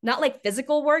 Not like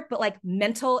physical work, but like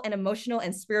mental and emotional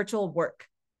and spiritual work.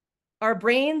 Our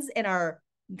brains and our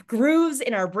grooves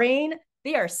in our brain,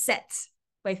 they are set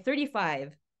by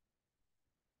 35.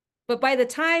 But by the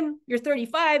time you're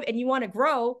 35 and you want to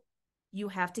grow, you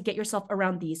have to get yourself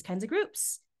around these kinds of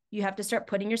groups. You have to start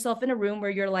putting yourself in a room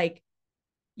where you're like,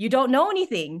 you don't know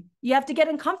anything. You have to get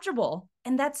uncomfortable.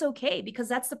 And that's okay, because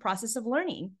that's the process of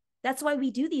learning. That's why we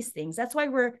do these things. That's why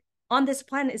we're on this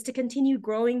planet, is to continue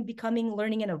growing, becoming,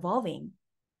 learning, and evolving.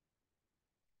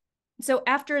 So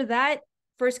after that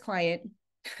first client,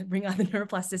 Bring on the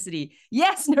neuroplasticity.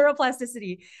 Yes,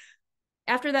 neuroplasticity.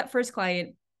 After that first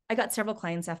client, I got several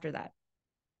clients after that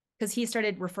because he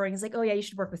started referring. He's like, oh yeah, you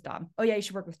should work with Dom. Oh yeah, you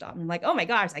should work with Dom. I'm like, oh my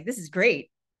gosh, like this is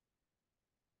great.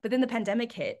 But then the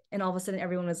pandemic hit and all of a sudden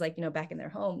everyone was like, back in their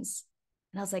homes.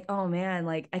 And I was like, oh man,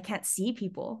 like I can't see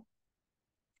people.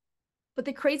 But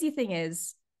the crazy thing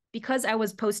is, because I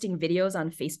was posting videos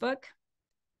on Facebook,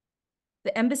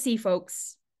 the embassy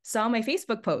folks saw my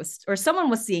Facebook post, or someone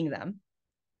was seeing them.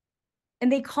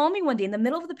 And they called me one day in the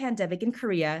middle of the pandemic in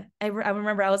Korea. I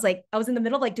remember I was in the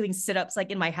middle of like doing sit-ups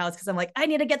like in my house because I'm like, I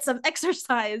need to get some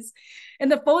exercise.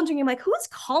 And the phone's ringing. I'm like, who's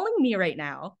calling me right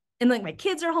now? And like my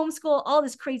kids are homeschooled, all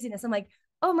this craziness. I'm like,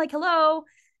 oh, I'm like, hello.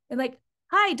 And like,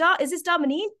 hi, is this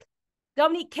Dominique?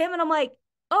 Dominique Kim? And I'm like,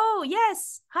 oh,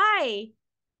 yes. Hi.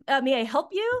 May I help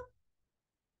you?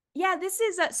 Yeah, this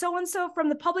is so-and-so from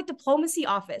the public diplomacy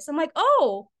office. I'm like,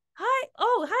 oh, hi.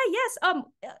 Oh, hi. Yes.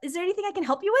 Is there anything I can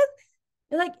help you with?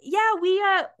 They're like, yeah,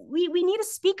 we need a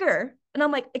speaker. And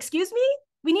I'm like, excuse me?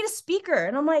 We need a speaker.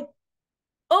 And I'm like,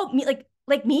 oh, me,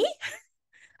 like me?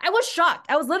 I was shocked.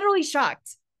 I was literally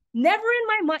shocked. Never in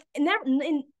my mind, never in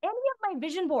any of my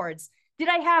vision boards did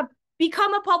I have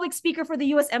become a public speaker for the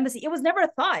US Embassy. It was never a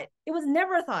thought. It was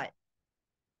never a thought.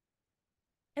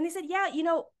 And they said, yeah,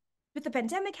 with the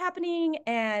pandemic happening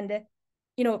and,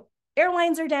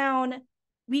 airlines are down,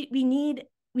 we need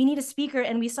a speaker.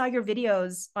 And we saw your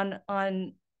videos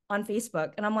on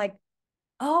Facebook. And I'm like,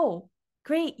 oh,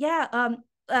 great. Yeah.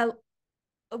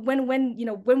 When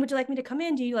would you like me to come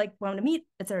in? Do you like want to meet,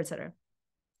 et cetera, et cetera.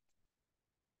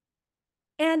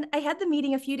 And I had the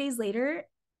meeting a few days later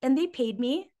and they paid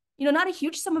me, not a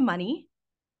huge sum of money,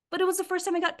 but it was the first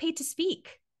time I got paid to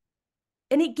speak.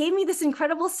 And it gave me this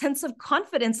incredible sense of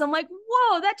confidence. I'm like,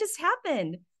 whoa, that just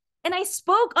happened. And I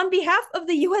spoke on behalf of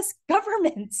the US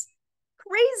government.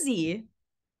 Crazy.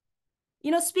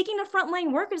 Speaking to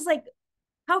frontline workers, like,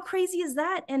 how crazy is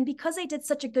that? And because I did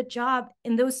such a good job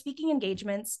in those speaking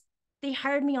engagements, they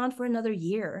hired me on for another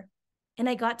year. And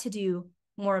I got to do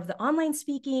more of the online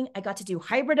speaking. I got to do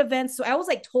hybrid events. So I was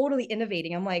like totally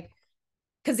innovating. I'm like,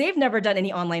 because they've never done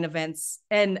any online events.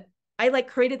 And I like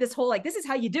created this whole, like, this is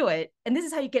how you do it. And this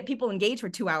is how you get people engaged for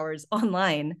 2 hours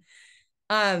online.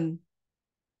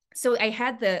 So I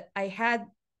had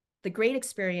the great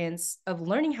experience of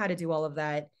learning how to do all of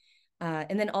that.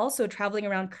 And then also traveling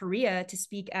around Korea to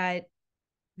speak at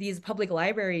these public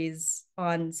libraries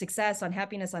on success, on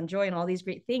happiness, on joy, and all these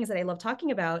great things that I love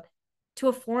talking about to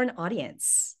a foreign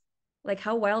audience. Like,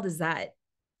 how wild is that?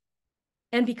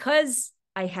 And because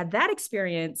I had that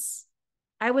experience,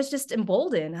 I was just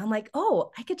emboldened. I'm like,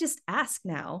 oh, I could just ask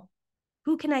now.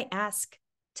 Who can I ask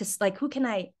to, like,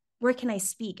 where can I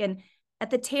speak? And at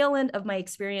the tail end of my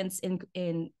experience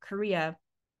in Korea,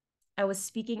 I was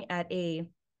speaking at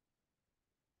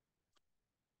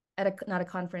not a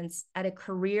conference, at a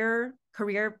career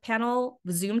panel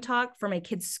Zoom talk for my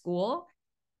kids' school.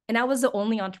 And I was the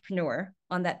only entrepreneur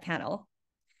on that panel.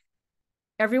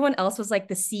 Everyone else was like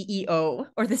the CEO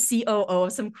or the COO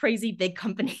of some crazy big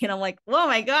company. And I'm like, oh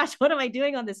my gosh, what am I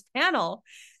doing on this panel?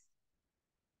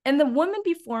 And the woman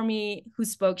before me who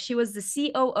spoke, she was the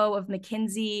COO of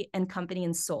McKinsey and Company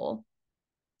in Seoul.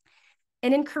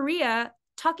 And in Korea,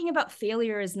 talking about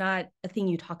failure is not a thing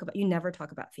you talk about. You never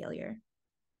talk about failure.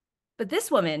 But this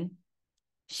woman,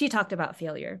 she talked about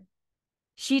failure.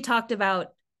 She talked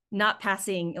about not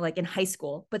passing like in high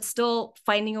school, but still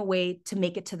finding a way to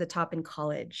make it to the top in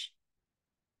college.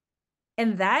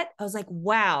 And that, I was like,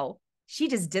 wow, she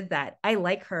just did that. I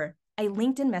like her. I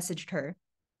LinkedIn messaged her.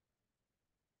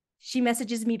 She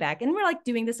messages me back and we're like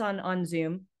doing this on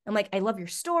Zoom. I'm like, I love your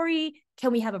story.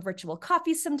 Can we have a virtual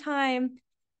coffee sometime?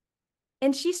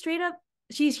 And she straight up,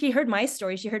 she heard my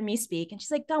story. She heard me speak and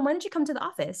she's like, Dom, why don't you come to the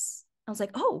office? I was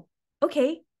like, oh,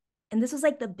 okay. And this was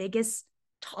like the biggest,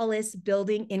 tallest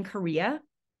building in Korea.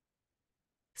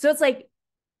 So it's like,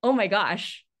 oh my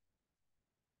gosh.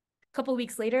 A couple of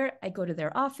weeks later, I go to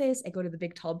their office. I go to the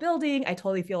big, tall building. I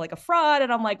totally feel like a fraud.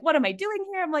 And I'm like, what am I doing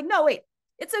here? I'm like, no, wait,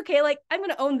 it's okay. Like, I'm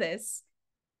going to own this.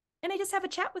 And I just have a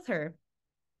chat with her.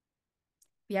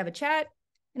 We have a chat.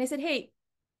 And I said, hey,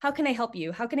 how can I help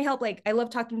you? How can I help? Like, I love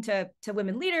talking to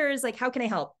women leaders. Like, how can I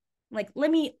help? Like,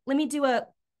 let me do a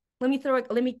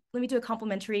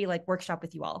complimentary like workshop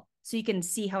with you all so you can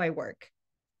see how I work.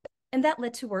 And that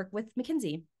led to work with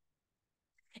McKinsey.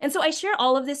 And so I share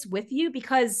all of this with you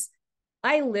because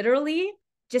I literally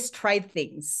just tried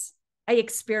things. I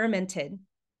experimented.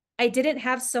 I didn't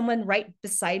have someone right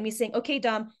beside me saying, okay,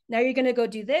 Dom, now you're going to go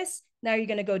do this. Now you're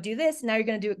going to go do this. Now you're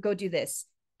going to go do this.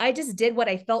 I just did what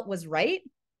I felt was right.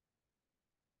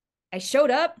 I showed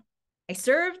up, I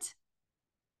served,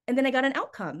 and then I got an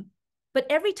outcome. But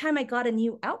every time I got a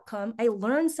new outcome, I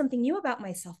learned something new about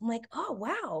myself. I'm like, oh,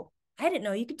 wow, I didn't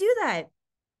know you could do that.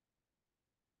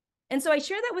 And so I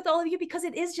share that with all of you because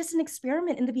it is just an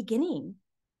experiment in the beginning.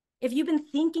 If you've been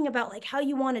thinking about like how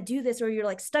you want to do this, or you're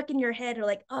like stuck in your head, or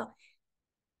like, oh,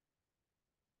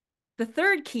 the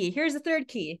third key, here's the third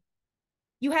key.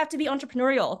 You have to be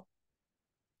entrepreneurial.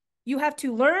 You have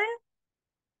to learn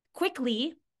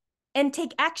quickly and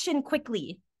take action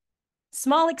quickly.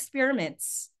 Small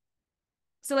experiments.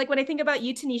 So like when I think about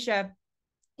you, Tanisha,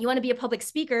 you want to be a public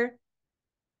speaker.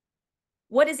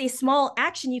 What is a small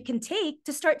action you can take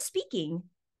to start speaking?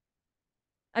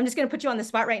 I'm just going to put you on the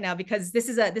spot right now because this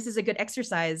is a good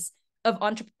exercise of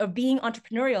being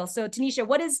entrepreneurial. So Tanisha,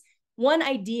 what is one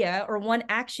idea or one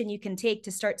action you can take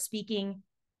to start speaking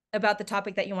about the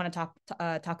topic that you want to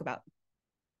talk about?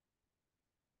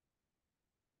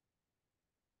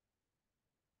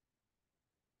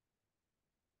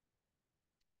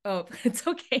 Oh, it's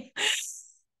okay.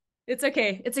 It's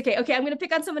okay. It's okay. Okay, I'm going to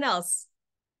pick on someone else.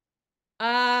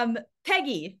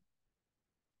 Peggy,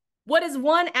 what is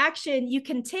one action you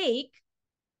can take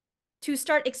to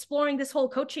start exploring this whole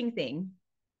coaching thing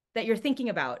that you're thinking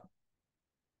about?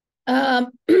 I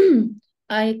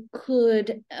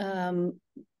could, I don't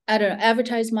know,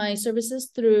 advertise my services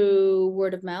through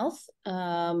word of mouth.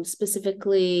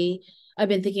 Specifically, I've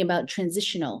been thinking about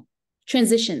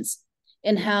transitions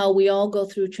and how we all go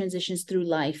through transitions through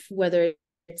life, whether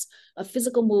it's a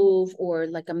physical move or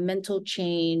like a mental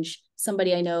change.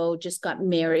 Somebody I know just got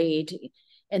married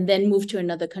and then moved to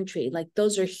another country. Like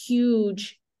those are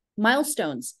huge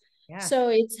milestones. Yeah. So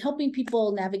it's helping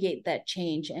people navigate that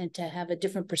change and to have a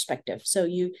different perspective. So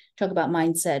you talk about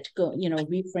mindset,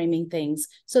 reframing things.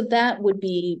 So that would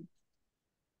be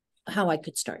how I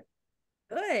could start.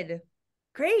 Good.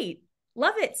 Great.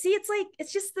 Love it. See,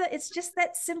 it's just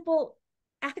that simple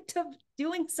act of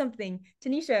doing something.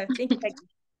 Tanisha, thank you.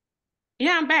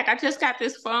 Yeah, I'm back. I just got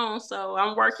this phone, so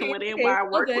I'm working with it while I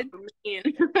work with men.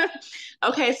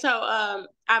 Okay, so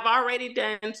I've already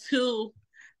done two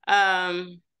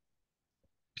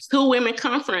women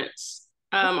conference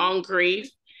on grief,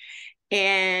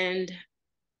 and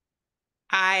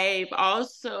I've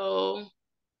also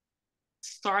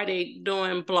started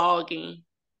doing blogging.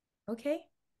 Okay.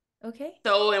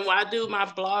 So, and while I do my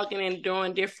blogging and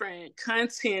doing different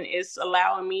content, it's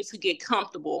allowing me to get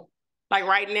comfortable. Like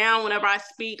right now, whenever I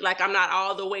speak, like I'm not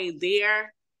all the way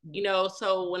there,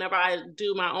 so whenever I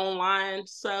do my online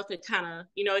stuff, it kind of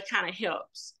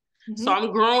helps. Mm-hmm. So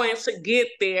I'm growing to get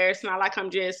there. It's not like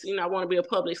I'm just, I want to be a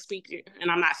public speaker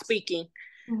and I'm not speaking.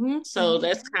 Mm-hmm. So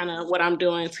that's kind of what I'm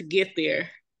doing to get there.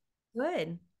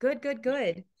 Good.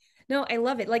 No, I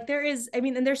love it. Like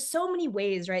and there's so many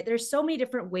ways, right? There's so many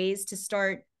different ways to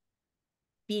start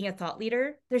being a thought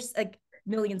leader. There's like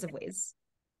millions of ways.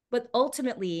 But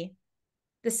ultimately,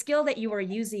 the skill that you are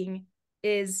using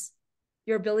is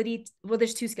your ability,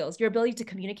 there's two skills, your ability to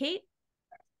communicate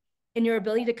and your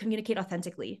ability to communicate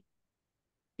authentically.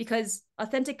 Because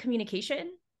authentic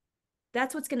communication,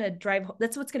 that's what's going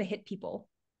to hit people.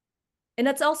 And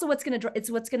that's also what's going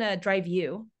to drive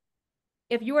you.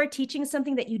 If you are teaching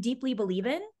something that you deeply believe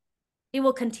in, it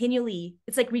will continually,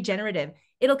 it's like regenerative.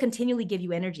 It'll continually give you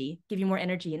more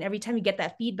energy. And every time you get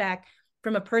that feedback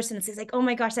from a person that says like, oh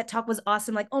my gosh, that talk was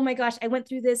awesome. Like, oh my gosh, I went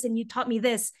through this and you taught me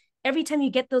this. Every time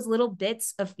you get those little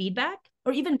bits of feedback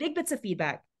or even big bits of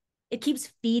feedback, it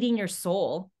keeps feeding your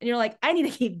soul. And you're like, I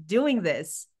need to keep doing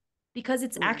this because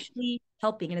it's actually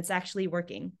helping and it's actually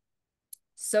working.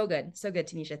 So good,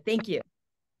 Tanisha. Thank you.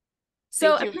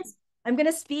 So I'm going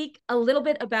to speak a little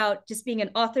bit about just being an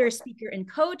author, speaker, and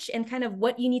coach and kind of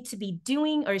what you need to be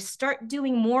doing or start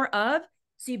doing more of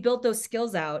so you build those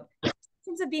skills out. In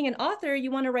terms of being an author,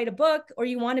 you want to write a book or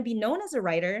you want to be known as a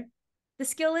writer, the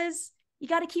skill is you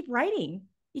got to keep writing.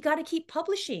 You got to keep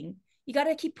publishing. You got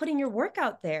to keep putting your work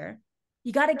out there.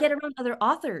 You got to get around other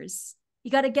authors. You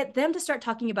got to get them to start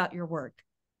talking about your work.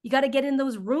 You got to get in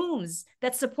those rooms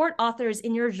that support authors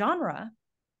in your genre.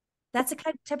 That's the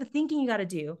kind of type of thinking you got to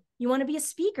do. You want to be a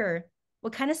speaker.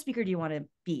 What kind of speaker do you want to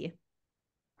be?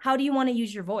 How do you want to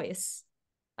use your voice?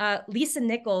 Lisa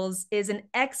Nichols is an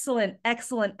excellent,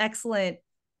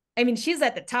 I mean, she's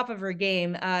at the top of her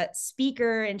game,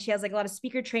 speaker, and she has like a lot of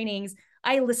speaker trainings.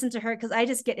 I listen to her because I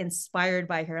just get inspired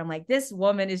by her. I'm like, this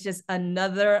woman is just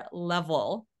another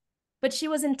level. But she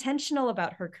was intentional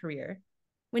about her career.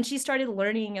 When she started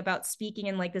learning about speaking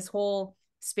in like this whole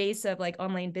space of like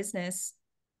online business,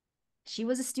 she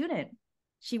was a student.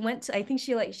 She went to, I think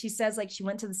she says like she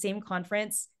went to the same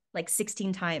conference like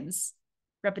 16 times,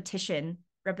 repetition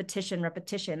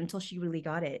until she really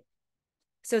got it.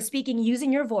 So speaking,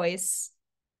 using your voice,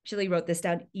 Actually wrote this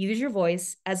down. Use your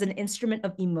voice as an instrument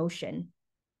of emotion.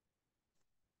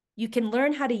 You can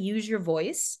learn how to use your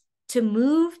voice to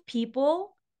move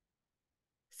people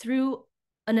through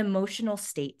an emotional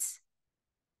state.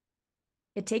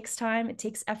 It takes time, it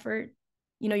takes effort.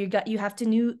 You know, you have to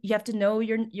know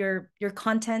your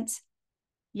content.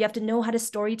 You have to know how to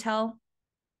storytell.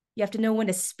 You have to know when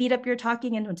to speed up your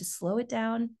talking and when to slow it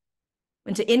down,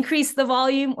 when to increase the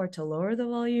volume or to lower the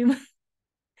volume.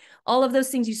 All of those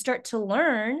things you start to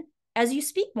learn as you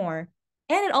speak more.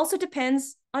 And it also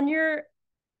depends on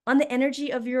the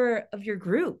energy of your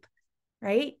group,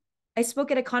 right? I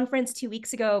spoke at a conference 2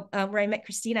 weeks ago where I met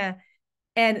Christina,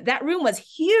 and that room was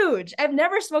huge. I've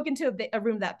never spoken to a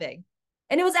room that big.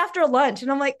 And it was after lunch.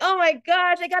 And I'm like, oh my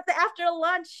gosh, I got the after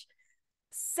lunch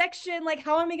section. Like,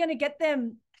 how am I going to get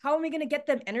them? How am I going to get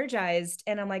them energized?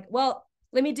 And I'm like, well,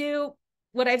 let me do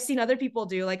what I've seen other people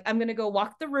do. Like, I'm going to go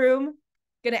walk the room,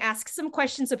 going to ask some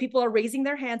questions. So people are raising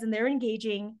their hands and they're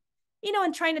engaging, you know,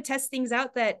 and trying to test things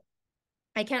out that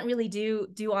I can't really do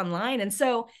online. And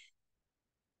so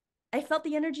I felt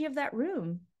the energy of that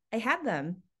room. I had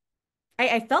them.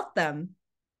 I felt them.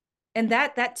 And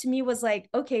that to me was like,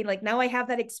 okay, like now I have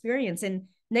that experience. And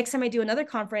next time I do another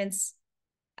conference,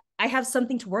 I have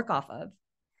something to work off of.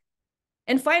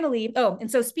 And finally,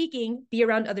 and so speaking, be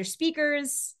around other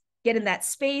speakers, get in that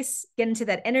space, get into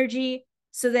that energy.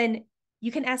 So then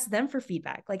you can ask them for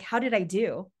feedback. Like, how did I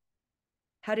do?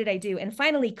 How did I do? And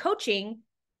finally, coaching.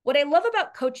 What I love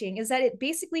about coaching is that it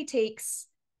basically takes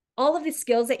all of the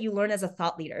skills that you learn as a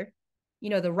thought leader, you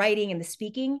know, the writing and the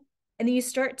speaking, and then you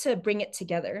start to bring it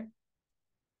together.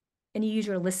 And you use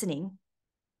your listening,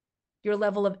 your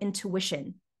level of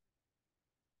intuition,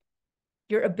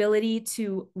 your ability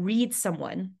to read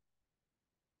someone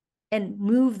and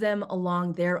move them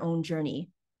along their own journey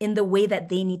in the way that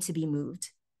they need to be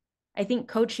moved. I think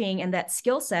coaching and that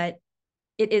skill set,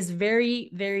 it is very,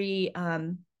 very,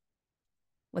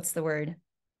 what's the word?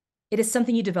 It is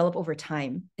something you develop over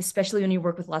time, especially when you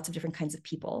work with lots of different kinds of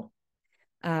people.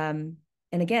 And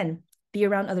again, be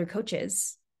around other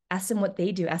coaches, ask them what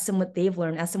they do, ask them what they've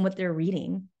learned, ask them what they're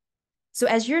reading. So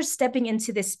as you're stepping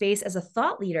into this space as a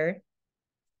thought leader,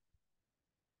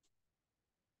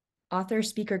 author,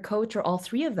 speaker, coach, or all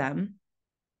three of them,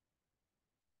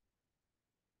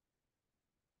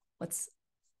 what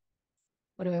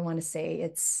do I want to say?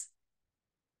 It's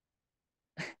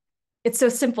so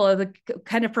simple,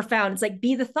 kind of profound. It's like,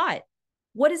 be the thought.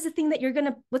 What is the thing that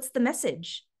what's the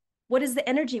message? What is the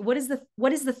energy? What is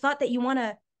the thought that you want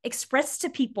to express to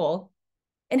people?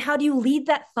 And how do you lead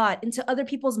that thought into other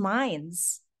people's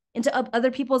minds, into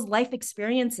other people's life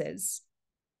experiences?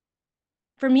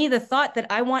 For me, the thought that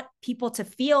I want people to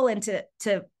feel and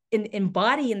to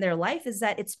embody in their life is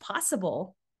that it's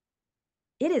possible.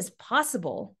 It is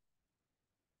possible.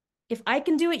 If I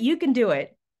can do it, you can do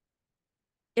it.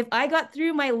 If I got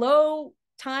through my low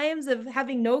times of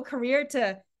having no career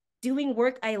to doing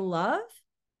work I love,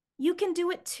 you can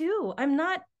do it too. I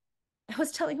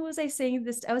was saying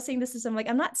this to someone, like,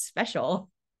 I'm not special.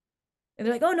 And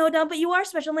they're like, oh no, Dom, but you are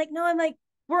special. I'm like, no,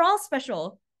 we're all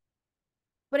special.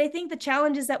 But I think the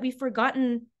challenge is that we've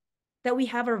forgotten that we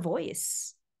have our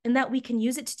voice and that we can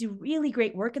use it to do really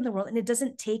great work in the world. And it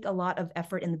doesn't take a lot of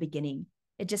effort in the beginning.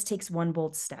 It just takes one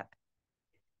bold step.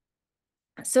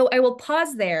 So I will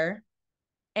pause there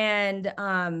and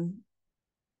I'm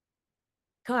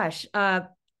going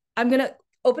to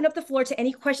open up the floor to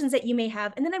any questions that you may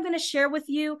have. And then I'm going to share with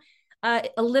you a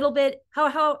little bit.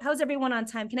 How's everyone on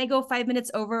time? Can I go 5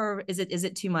 minutes over, or is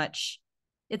it too much?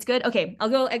 It's good. Okay. I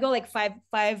go like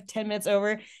 10 minutes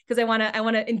over because I want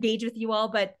to engage with you all.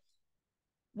 But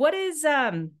what is,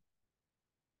 tell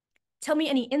me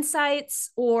any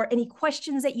insights or any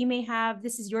questions that you may have.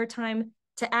 This is your time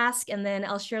to ask. And then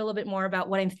I'll share a little bit more about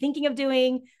what I'm thinking of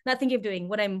doing, what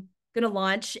I'm going to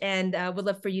launch, and would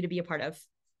love for you to be a part of.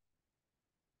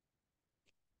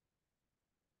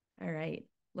 All right.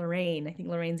 Lorraine, I think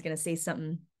Lorraine's going to say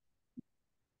something.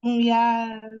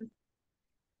 Yes.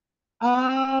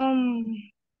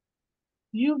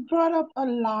 You brought up a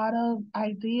lot of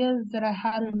ideas that I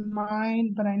had in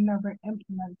mind, but I never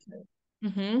implemented.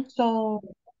 Mm-hmm. So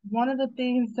one of the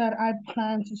things that I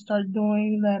plan to start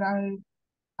doing that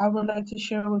I would like to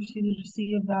share with you to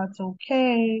see if that's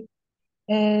okay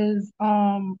is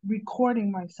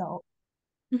recording myself.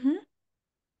 Mm-hmm.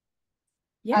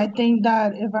 Yeah. I think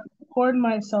that if I record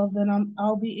myself, then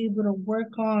I'll be able to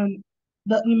work on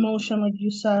the emotion, like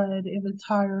you said, if it's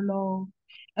high or low.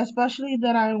 Especially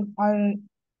that I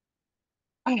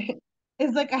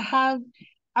it's like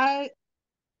I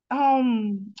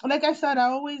like I said, I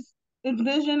always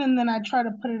envision and then I try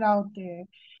to put it out there.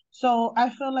 So I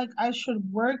feel like I should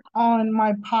work on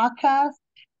my podcast,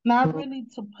 not really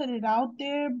to put it out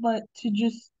there, but to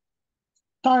just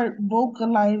start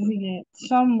vocalizing it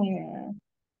somewhere.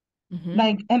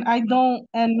 Like, and I don't,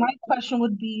 and my question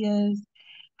would be is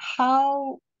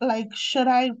how, like, should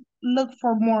I look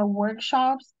for more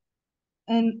workshops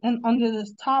and under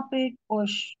this topic, or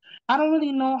I don't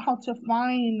really know how to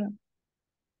find.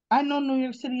 I know New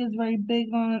York City is very big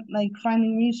on like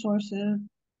finding resources,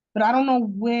 but I don't know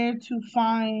where to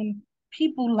find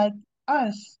people like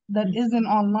us that isn't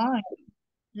online.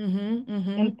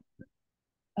 And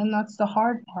that's the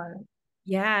hard part.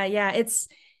 Yeah.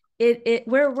 It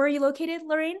where are you located,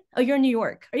 Lorraine? Oh, you're in New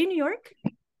York. Are you in New York?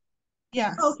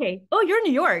 Yes. Okay. Oh, you're in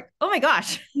New York. Oh my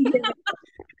gosh. You're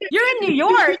in New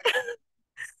York.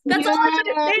 That's all I'm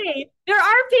gonna say. There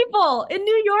are people in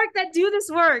New York that do this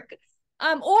work.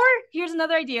 Or here's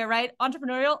another idea, right?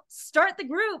 Entrepreneurial, start the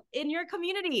group in your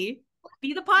community.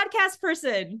 Be the podcast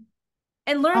person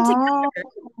and learn together.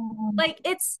 Like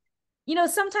it's,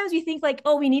 sometimes we think like,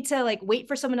 oh, we need to like wait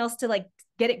for someone else to like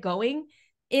get it going.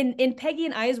 In Peggy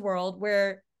and I's world,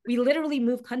 where we literally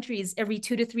move countries every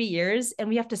 2 to 3 years and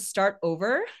we have to start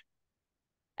over.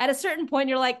 At a certain point,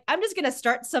 you're like, I'm just gonna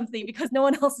start something because no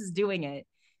one else is doing it.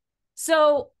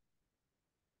 So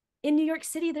in New York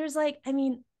City, there's like, I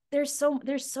mean, there's so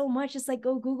much. It's like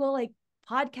go Google like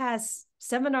podcasts,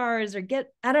 seminars, or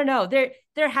I don't know.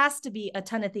 There has to be a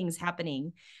ton of things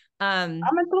happening. I'm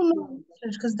gonna do more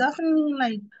research because definitely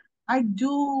like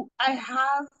I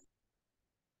have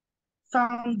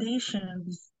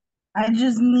foundations. I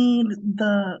just need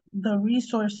the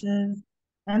resources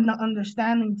and the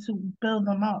understanding to build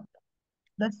them up.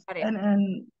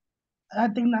 And I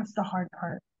think that's the hard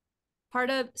part.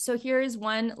 So here is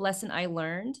one lesson I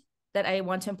learned that I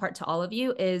want to impart to all of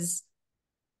you is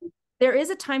there is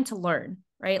a time to learn,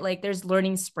 right? Like there's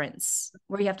learning sprints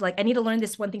where you have to like, I need to learn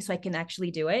this one thing so I can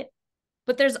actually do it.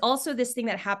 But there's also this thing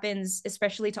that happens,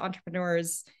 especially to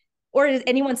entrepreneurs or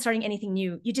anyone starting anything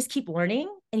new. You just keep learning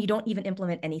and you don't even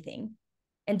implement anything.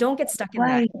 And don't get stuck in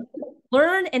that.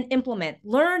 Learn and implement.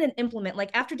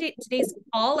 Like after today's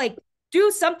call, like do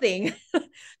something,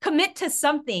 commit to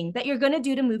something that you're going to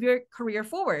do to move your career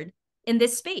forward in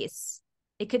this space.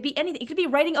 It could be anything. It could be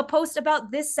writing a post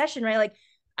about this session, right? Like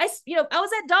I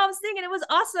was at Dom's thing and it was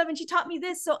awesome. And she taught me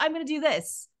this. So I'm going to do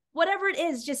this. Whatever it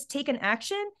is, just take an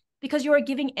action because you are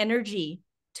giving energy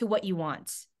to what you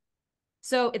want.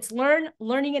 So it's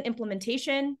learning and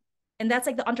implementation. And that's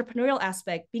like the entrepreneurial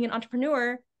aspect. Being an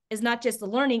entrepreneur is not just the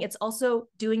learning, it's also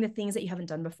doing the things that you haven't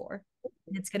done before.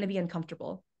 And it's going to be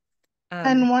uncomfortable.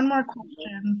 And one more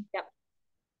question. Yep.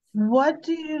 What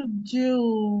do you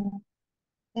do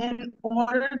in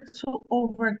order to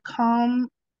overcome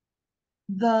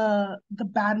the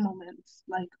bad moments,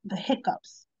 like the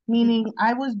hiccups? Meaning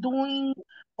I was doing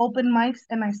open mics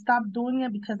and I stopped doing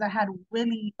it because I had a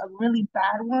really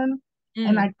bad one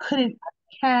and I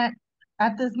can't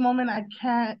at this moment I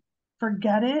can't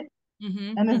forget it.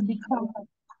 And it's become a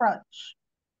crutch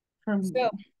for me.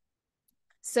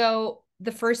 So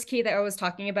the first key that I was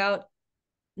talking about,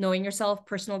 knowing yourself,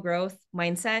 personal growth,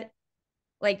 mindset,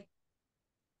 like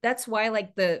that's why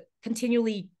like the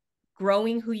continually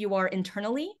growing who you are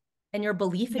internally and your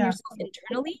belief in yourself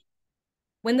internally,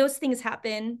 when those things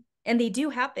happen, and they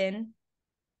do happen,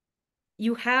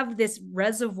 you have this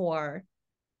reservoir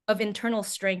of internal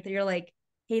strength that you're like,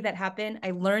 hey, that happened.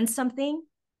 I learned something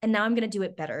and now I'm going to do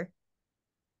it better.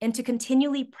 And to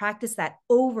continually practice that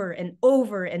over and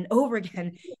over and over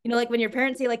again. Like when your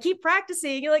parents say like, keep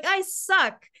practicing, you're like, I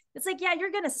suck. It's like, yeah, you're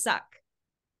going to suck.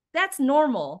 That's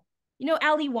normal.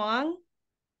 Ali Wong.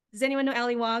 Does anyone know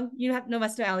Ali Wong?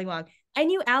 Must know Ali Wong. I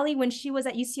knew Ali when she was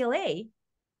at UCLA.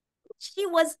 She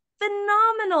was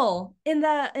phenomenal in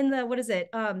the what is it?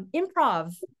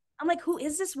 Improv. I'm like, who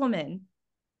is this woman?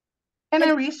 Can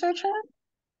I research her?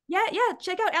 Yeah.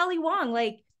 Check out Ali Wong.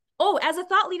 Like, as a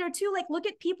thought leader too, like look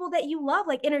at people that you love,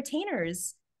 like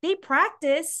entertainers. They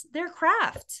practice their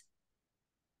craft.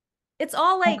 It's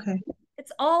all like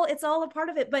it's all a part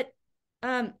of it. But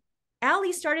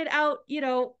Ali started out,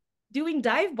 doing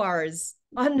dive bars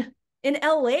in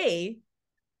LA.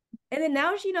 And then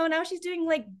now she's doing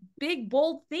like big,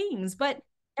 bold things, but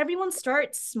everyone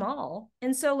starts small.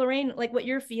 And so Lorraine, like what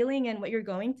you're feeling and what you're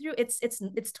going through,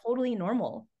 it's totally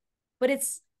normal. But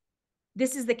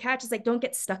this is the catch. It's like, don't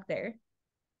get stuck there.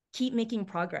 Keep making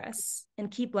progress and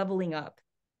keep leveling up.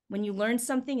 When you learn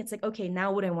something, it's like, okay,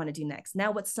 now what do I want to do next?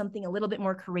 Now what's something a little bit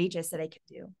more courageous that I can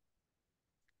do?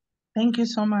 Thank you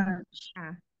so much.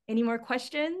 Yeah. Any more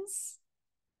questions?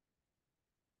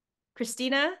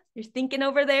 Christina, you're thinking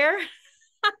over there.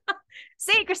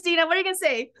 Say it, Christina. What are you going to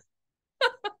say?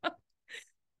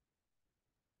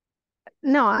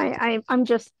 No, I'm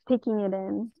just taking it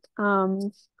in.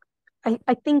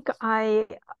 I think I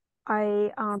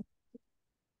I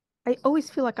always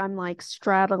feel like I'm like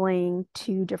straddling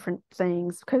two different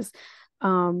things because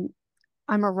um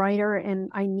I'm a writer and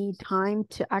I need time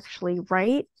to actually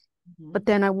write, but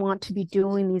then I want to be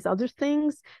doing these other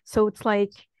things. So it's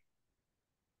like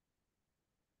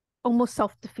almost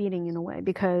self-defeating in a way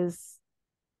because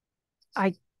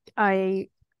I I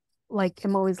like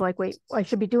am always like, wait, I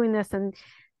should be doing this, and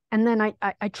then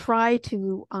I try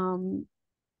to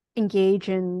engage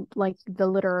in like the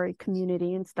literary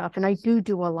community and stuff, and I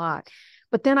do a lot,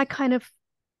 but then I kind of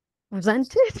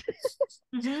resent it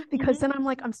because then I'm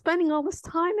like, I'm spending all this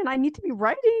time and I need to be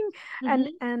writing,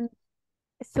 and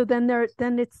so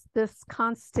then it's this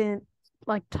constant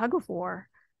like tug of war.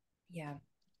 Yeah.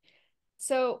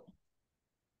 So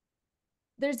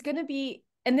there's going to be,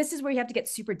 and this is where you have to get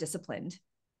super disciplined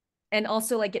and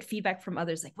also like get feedback from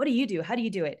others. Like, what do you do? How do you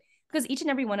do it? Because each and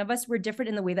every one of us, we're different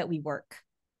in the way that we work,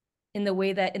 in the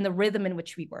way that, in the rhythm in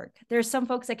which we work. There's some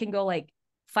folks that can go like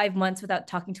 5 months without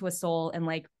talking to a soul and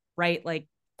like write like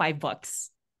 5 books,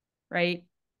 right?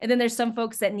 And then there's some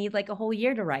folks that need like a whole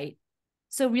year to write.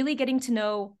 So really getting to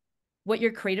know what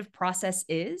your creative process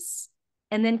is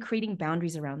and then creating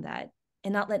boundaries around that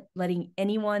and not letting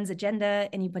anyone's agenda,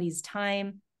 anybody's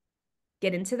time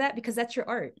get into that, because that's your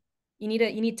art. You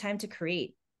need time to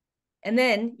create. And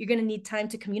then you're going to need time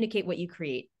to communicate what you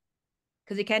create,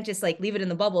 because you can't just like leave it in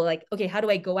the bubble. Like, okay, how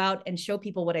do I go out and show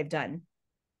people what I've done?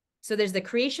 So there's the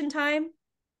creation time,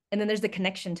 and then there's the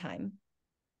connection time.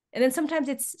 And then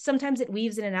sometimes it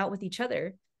weaves in and out with each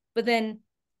other. But then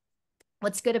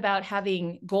what's good about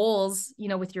having goals,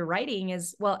 with your writing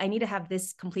is, well, I need to have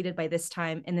this completed by this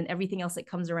time. And then everything else that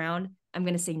comes around, I'm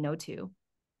going to say no to.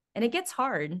 And it gets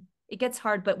hard. It gets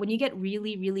hard. But when you get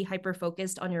really, really hyper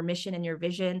focused on your mission and your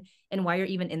vision and why you're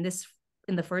even in this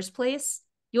in the first place,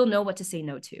 you'll know what to say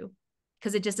no to,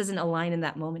 because it just doesn't align in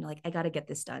that moment. Like, I got to get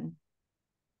this done.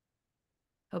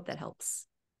 Hope that helps.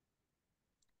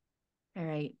 All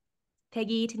right.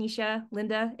 Peggy, Tanisha,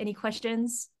 Linda, any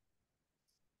questions?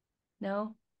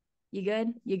 No? You good?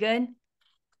 You good?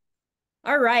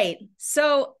 All right.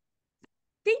 So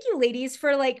thank you, ladies,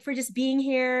 for just being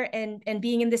here and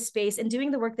being in this space and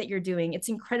doing the work that you're doing. It's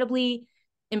incredibly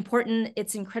important.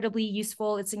 It's incredibly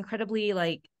useful. It's incredibly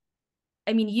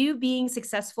you being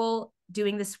successful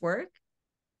doing this work,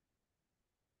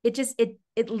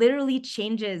 it literally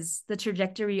changes the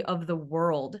trajectory of the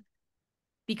world,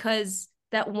 because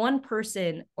that one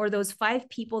person or those 5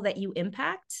 people that you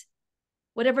impact,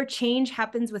 whatever change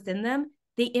happens within them,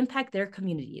 they impact their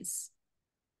communities.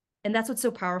 And that's what's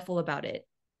so powerful about it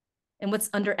and what's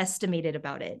underestimated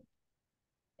about it.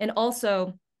 And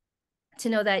also to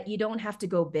know that you don't have to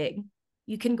go big.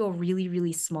 You can go really,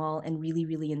 really small and really,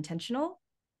 really intentional,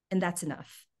 and that's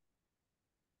enough.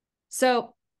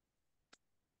 So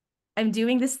I'm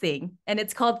doing this thing, and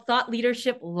it's called Thought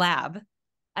Leadership Lab.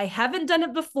 I haven't done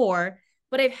it before,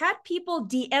 but I've had people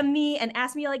DM me and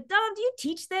ask me like, Dom, do you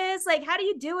teach this? Like, how do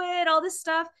you do it? All this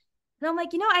stuff. And I'm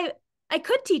like, I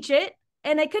could teach it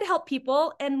and I could help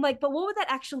people. And but what would that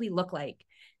actually look like?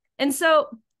 And so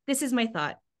this is my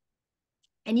thought.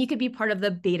 And you could be part of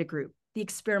the beta group, the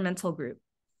experimental group.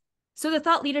 So the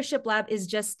Thought Leadership Lab is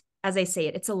just, as I say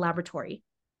it, it's a laboratory.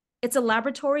 It's a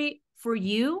laboratory for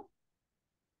you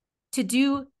to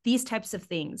do these types of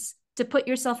things, to put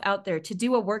yourself out there, to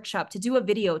do a workshop, to do a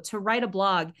video, to write a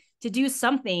blog, to do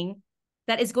something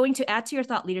that is going to add to your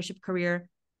thought leadership career,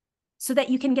 so that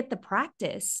you can get the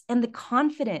practice and the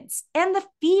confidence and the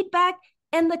feedback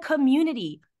and the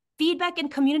community. Feedback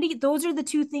and community, those are the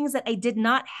 2 things that I did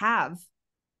not have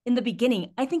in the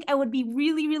beginning. I think I would be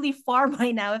really, really far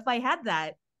by now if I had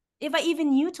that, if I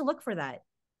even knew to look for that.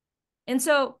 And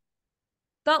so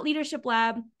Thought Leadership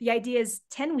Lab, the idea is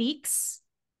 10 weeks,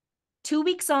 2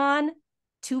 weeks on,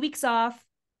 2 weeks off,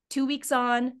 2 weeks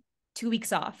on, 2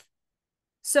 weeks off.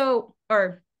 So,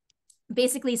 or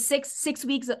basically 6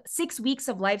 weeks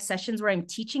of live sessions where I'm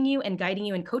teaching you and guiding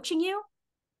you and coaching you,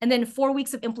 and then 4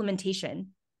 weeks of implementation.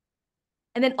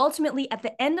 And then ultimately at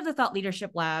the end of the Thought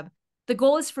Leadership Lab, the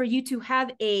goal is for you to have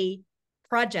a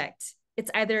project. It's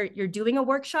either you're doing a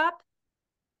workshop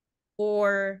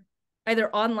or either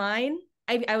online.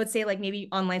 I would say maybe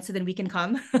online, so then we can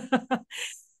come,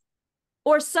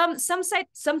 or some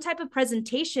type of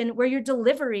presentation where you're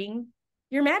delivering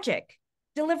your magic.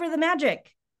 Deliver the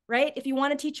magic, right? If you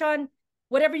want to teach on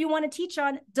whatever you want to teach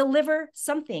on, deliver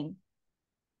something.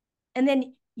 And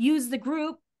then use the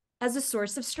group as a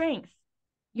source of strength.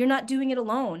 You're not doing it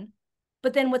alone.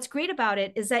 But then what's great about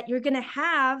it is that you're going to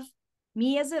have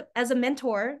me as a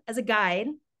mentor, as a guide.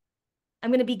 I'm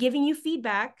going to be giving you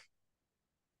feedback.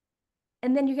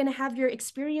 And then you're going to have your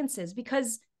experiences,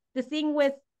 because the thing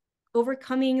with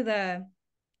overcoming the,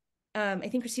 I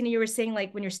think, Christina, you were saying,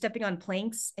 like, when you're stepping on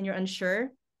planks and you're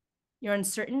unsure, you're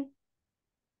uncertain.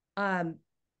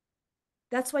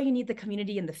 That's why you need the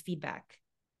community and the feedback.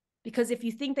 Because if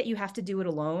you think that you have to do it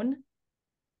alone,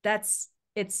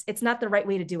 it's not the right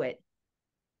way to do it.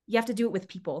 You have to do it with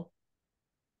people.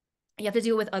 You have to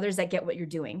do it with others that get what you're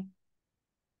doing.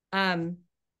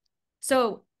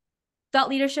 So Thought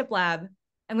Leadership Lab,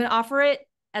 I'm going to offer it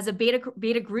as a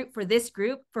beta group for this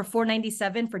group for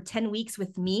 $497 for 10 weeks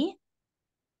with me.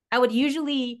 I would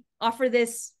usually offer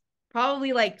this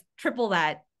probably like triple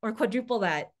that or quadruple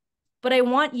that, but I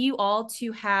want you all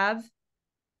to have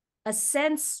a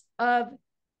sense of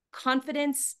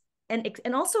confidence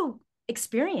and also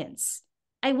experience.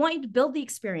 I want you to build the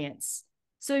experience.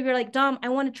 So if you're like, Dom, I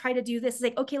want to try to do this, it's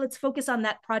like, okay, let's focus on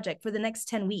that project for the next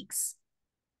 10 weeks.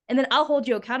 And then I'll hold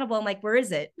you accountable. I'm like, where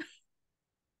is it?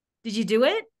 Did you do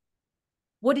it?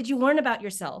 What did you learn about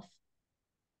yourself?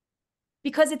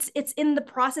 Because it's in the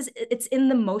process, it's in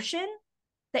the motion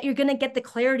that you're going to get the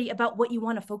clarity about what you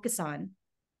want to focus on.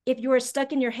 If you are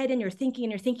stuck in your head and you're thinking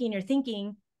and you're thinking and you're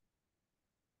thinking,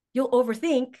 you'll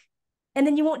overthink, and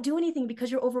then you won't do anything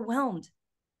because you're overwhelmed.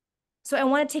 So I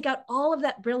want to take out all of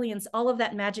that brilliance, all of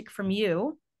that magic from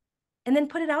you, and then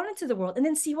put it out into the world and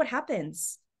then see what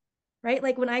happens, right?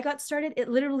 Like when I got started, it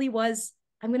literally was,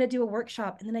 I'm going to do a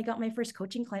workshop. And then I got my first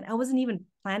coaching client. I wasn't even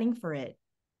planning for it.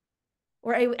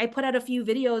 Or I put out a few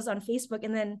videos on Facebook,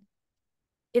 and then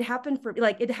it happened for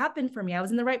me. I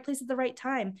was in the right place at the right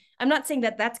time. I'm not saying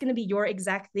that that's going to be your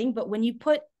exact thing, but when you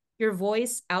put your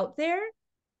voice out there,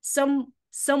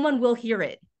 someone will hear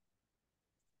it.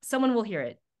 Someone will hear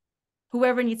it.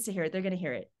 Whoever needs to hear it, they're going to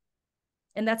hear it.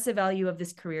 And that's the value of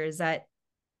this career, is that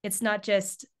it's not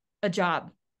just a job.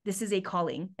 This is a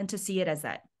calling, and to see it as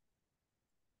that.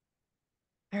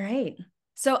 All right.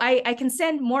 So I can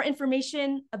send more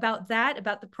information about that,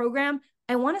 about the program.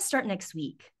 I want to start next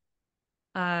week,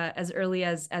 as early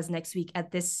as next week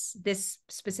at this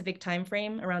specific time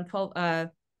frame, around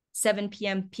 7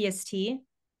 p.m. PST.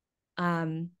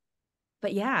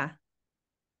 But yeah,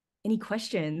 any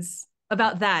questions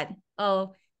about that?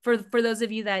 Oh, for those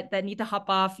of you that need to hop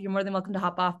off, you're more than welcome to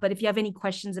hop off. But if you have any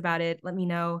questions about it, let me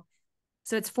know.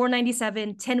 So it's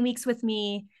 $497, 10 weeks with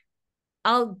me.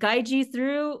 I'll guide you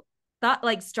through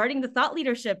starting the thought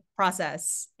leadership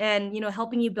process, and,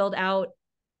 helping you build out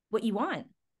what you want,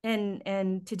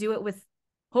 and to do it with,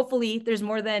 hopefully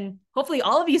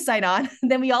all of you sign on,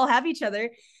 then we all have each other.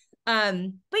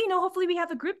 But hopefully we have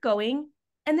a group going,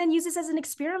 and then use this as an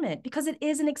experiment, because it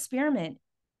is an experiment.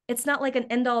 It's not like an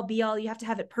end all be all. You have to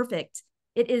have it perfect.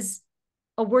 It is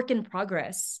a work in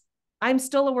progress. I'm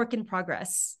still a work in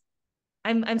progress.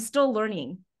 I'm still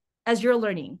learning as you're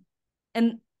learning.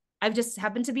 And I've just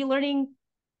happened to be learning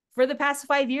for the past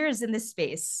 5 years in this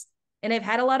space. And I've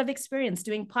had a lot of experience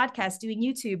doing podcasts, doing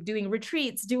YouTube, doing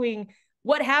retreats, doing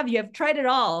what have you. I've tried it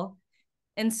all.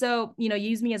 And so,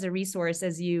 use me as a resource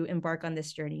as you embark on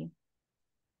this journey.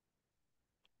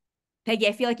 Peggy,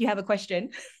 I feel like you have a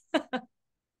question.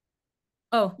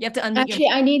 Oh, you have to unmute. Actually,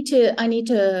 I need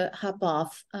to hop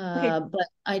off. Okay. But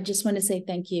I just want to say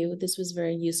thank you. This was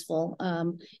very useful.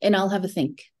 And I'll have a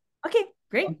think. Okay,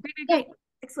 great.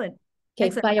 Excellent. Okay,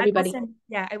 excellent. Bye, everybody.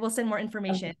 I will send more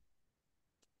information. Okay.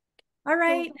 All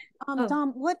right.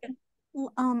 Dom,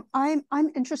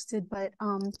 I'm interested, but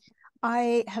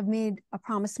I have made a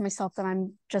promise to myself that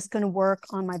I'm just going to work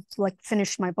on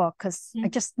finish my book, because I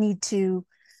just need to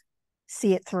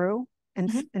see it through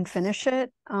and finish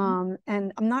it. And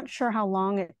I'm not sure how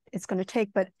long it's going to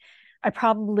take, but I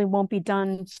probably won't be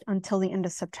done until the end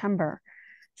of September.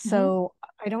 So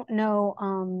I don't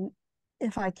know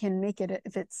if I can make it,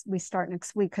 if we start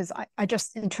next week, because I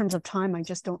just, in terms of time, I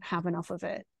just don't have enough of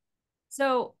it.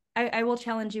 So I will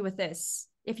challenge you with this.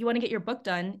 If you want to get your book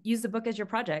done, use the book as your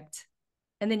project,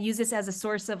 and then use this as a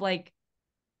source of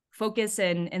focus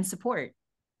and support.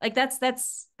 That's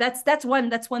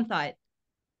one thought.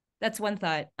 That's one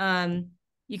thought.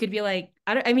 You could be like,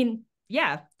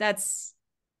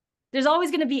 there's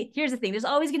always going to be, here's the thing, there's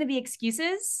always going to be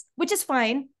excuses, which is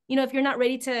fine. If you're not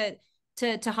ready to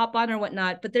hop on or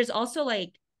whatnot, but there's also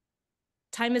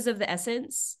time is of the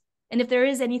essence. And if there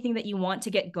is anything that you want to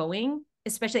get going,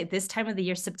 especially at this time of the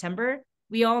year, September,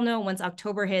 we all know once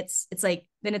October hits, it's then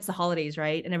it's the holidays,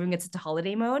 right? And everyone gets into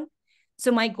holiday mode.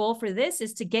 So my goal for this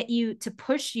is to get you, to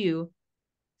push you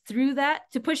through that,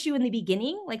 to push you in the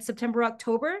beginning, September,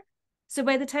 October. So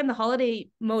by the time the holiday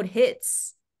mode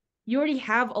hits, you already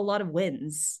have a lot of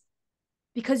wins.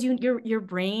 because your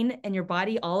brain and your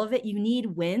body, all of it, you need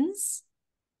wins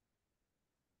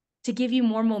to give you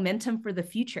more momentum for the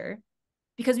future,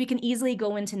 because we can easily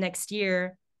go into next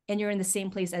year and you're in the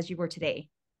same place as you were today,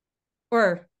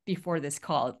 or before this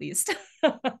call, at least.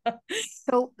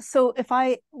 So if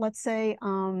I, let's say,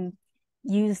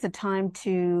 use the time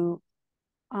to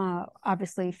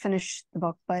obviously finish the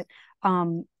book, but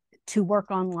to work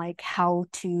on like how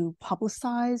to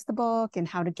publicize the book and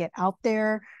how to get out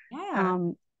there. Yeah.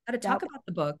 How to talk about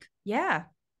the book. Yeah.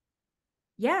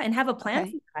 Yeah. And have a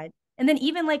plan for that. And then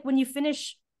even like when you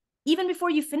finish, even before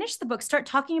you finish the book, start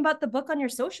talking about the book on your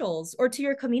socials or to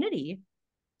your community.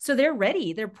 So they're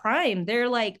ready, they're primed. They're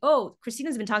like, oh,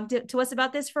 Christina's been talking to us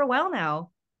about this for a while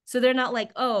now. So they're not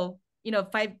like, oh, you know,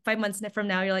 five months from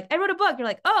now, you're like, I wrote a book. You're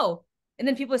like, oh, and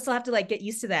then people still have to like get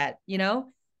used to that, you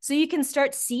know? So you can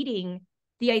start seeding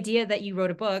the idea that you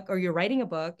wrote a book or you're writing a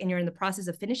book and you're in the process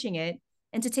of finishing it,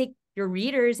 and to take your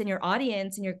readers and your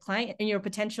audience and your client and your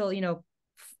potential, you know,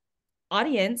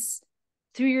 audience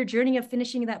through your journey of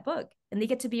finishing that book, and they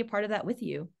get to be a part of that with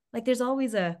you. Like there's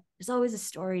always a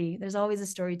story, there's always a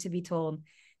story to be told,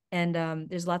 and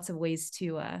there's lots of ways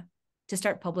to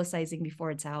start publicizing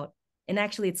before it's out. And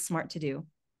actually it's smart to do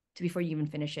to before you even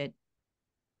finish it.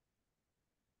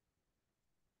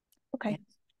 Okay.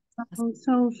 Yeah.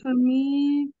 So for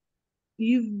me,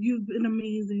 you've been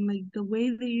amazing. Like the way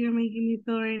that you're making me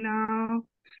feel right now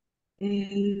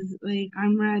is like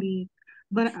I'm ready.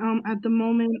 But at the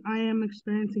moment I am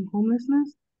experiencing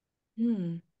homelessness.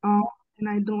 Hmm. Um and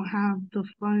I don't have the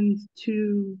funds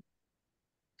to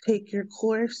take your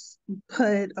course.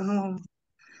 But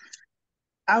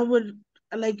I would,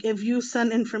 like, if you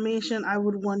send information, I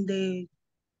would one day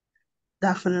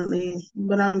definitely.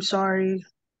 But I'm sorry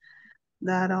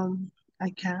that I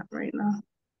can't right now.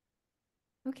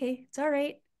 Okay, it's all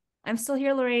right. I'm still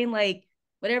here, Lorraine. Like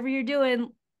whatever you're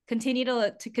doing, continue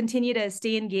to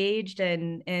stay engaged,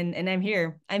 and I'm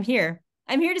here. I'm here.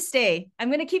 I'm here to stay. I'm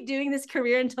gonna keep doing this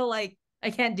career until like I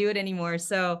can't do it anymore.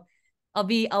 So I'll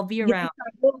be Yes, around. I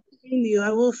will find you. I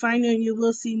will find you and you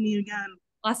will see me again.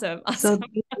 Awesome. So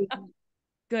Awesome.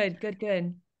 Good, good,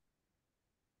 good.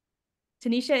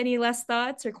 Tanisha, any last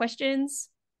thoughts or questions?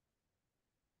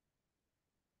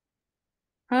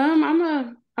 I'm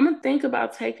gonna think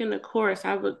about taking the course.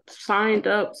 I was signed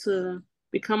up to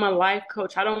become a life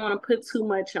coach. I don't want to put too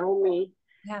much on me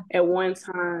Yeah, at one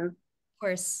time, of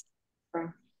course.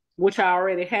 which I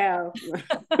already have.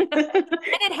 And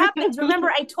it happens.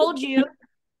 Remember, I told you,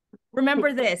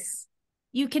 remember this.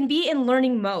 You can be in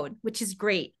learning mode, which is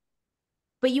great,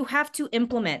 but you have to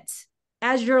implement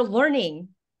as you're learning.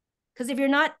 Because if you're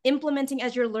not implementing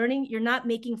as you're learning, you're not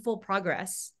making full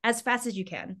progress as fast as you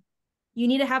can. You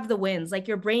need to have the wins. Like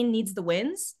your brain needs the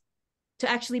wins to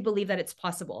actually believe that it's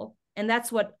possible. And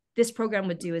that's what this program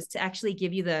would do, is to actually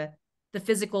give you the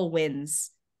physical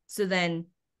wins. So then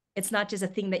it's not just a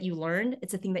thing that you learned,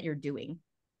 it's a thing that you're doing.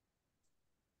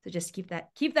 So just keep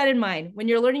that in mind. When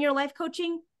you're learning your life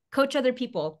coaching, coach other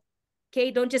people.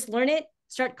 Okay? Don't just learn it,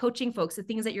 start coaching folks, the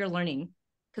things that you're learning,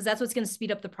 because that's what's going to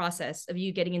speed up the process of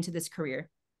you getting into this career.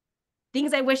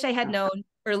 Things I wish I had known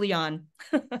early on.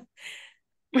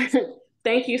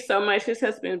 Thank you so much. This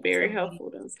has been very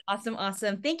helpful. Awesome.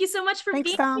 Awesome. Thank you so much for Thanks,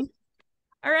 being Dom. here.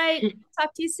 All right.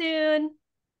 Talk to you soon.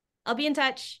 I'll be in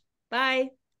touch. Bye.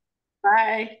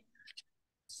 Bye.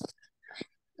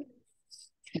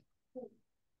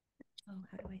 Oh,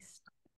 how do I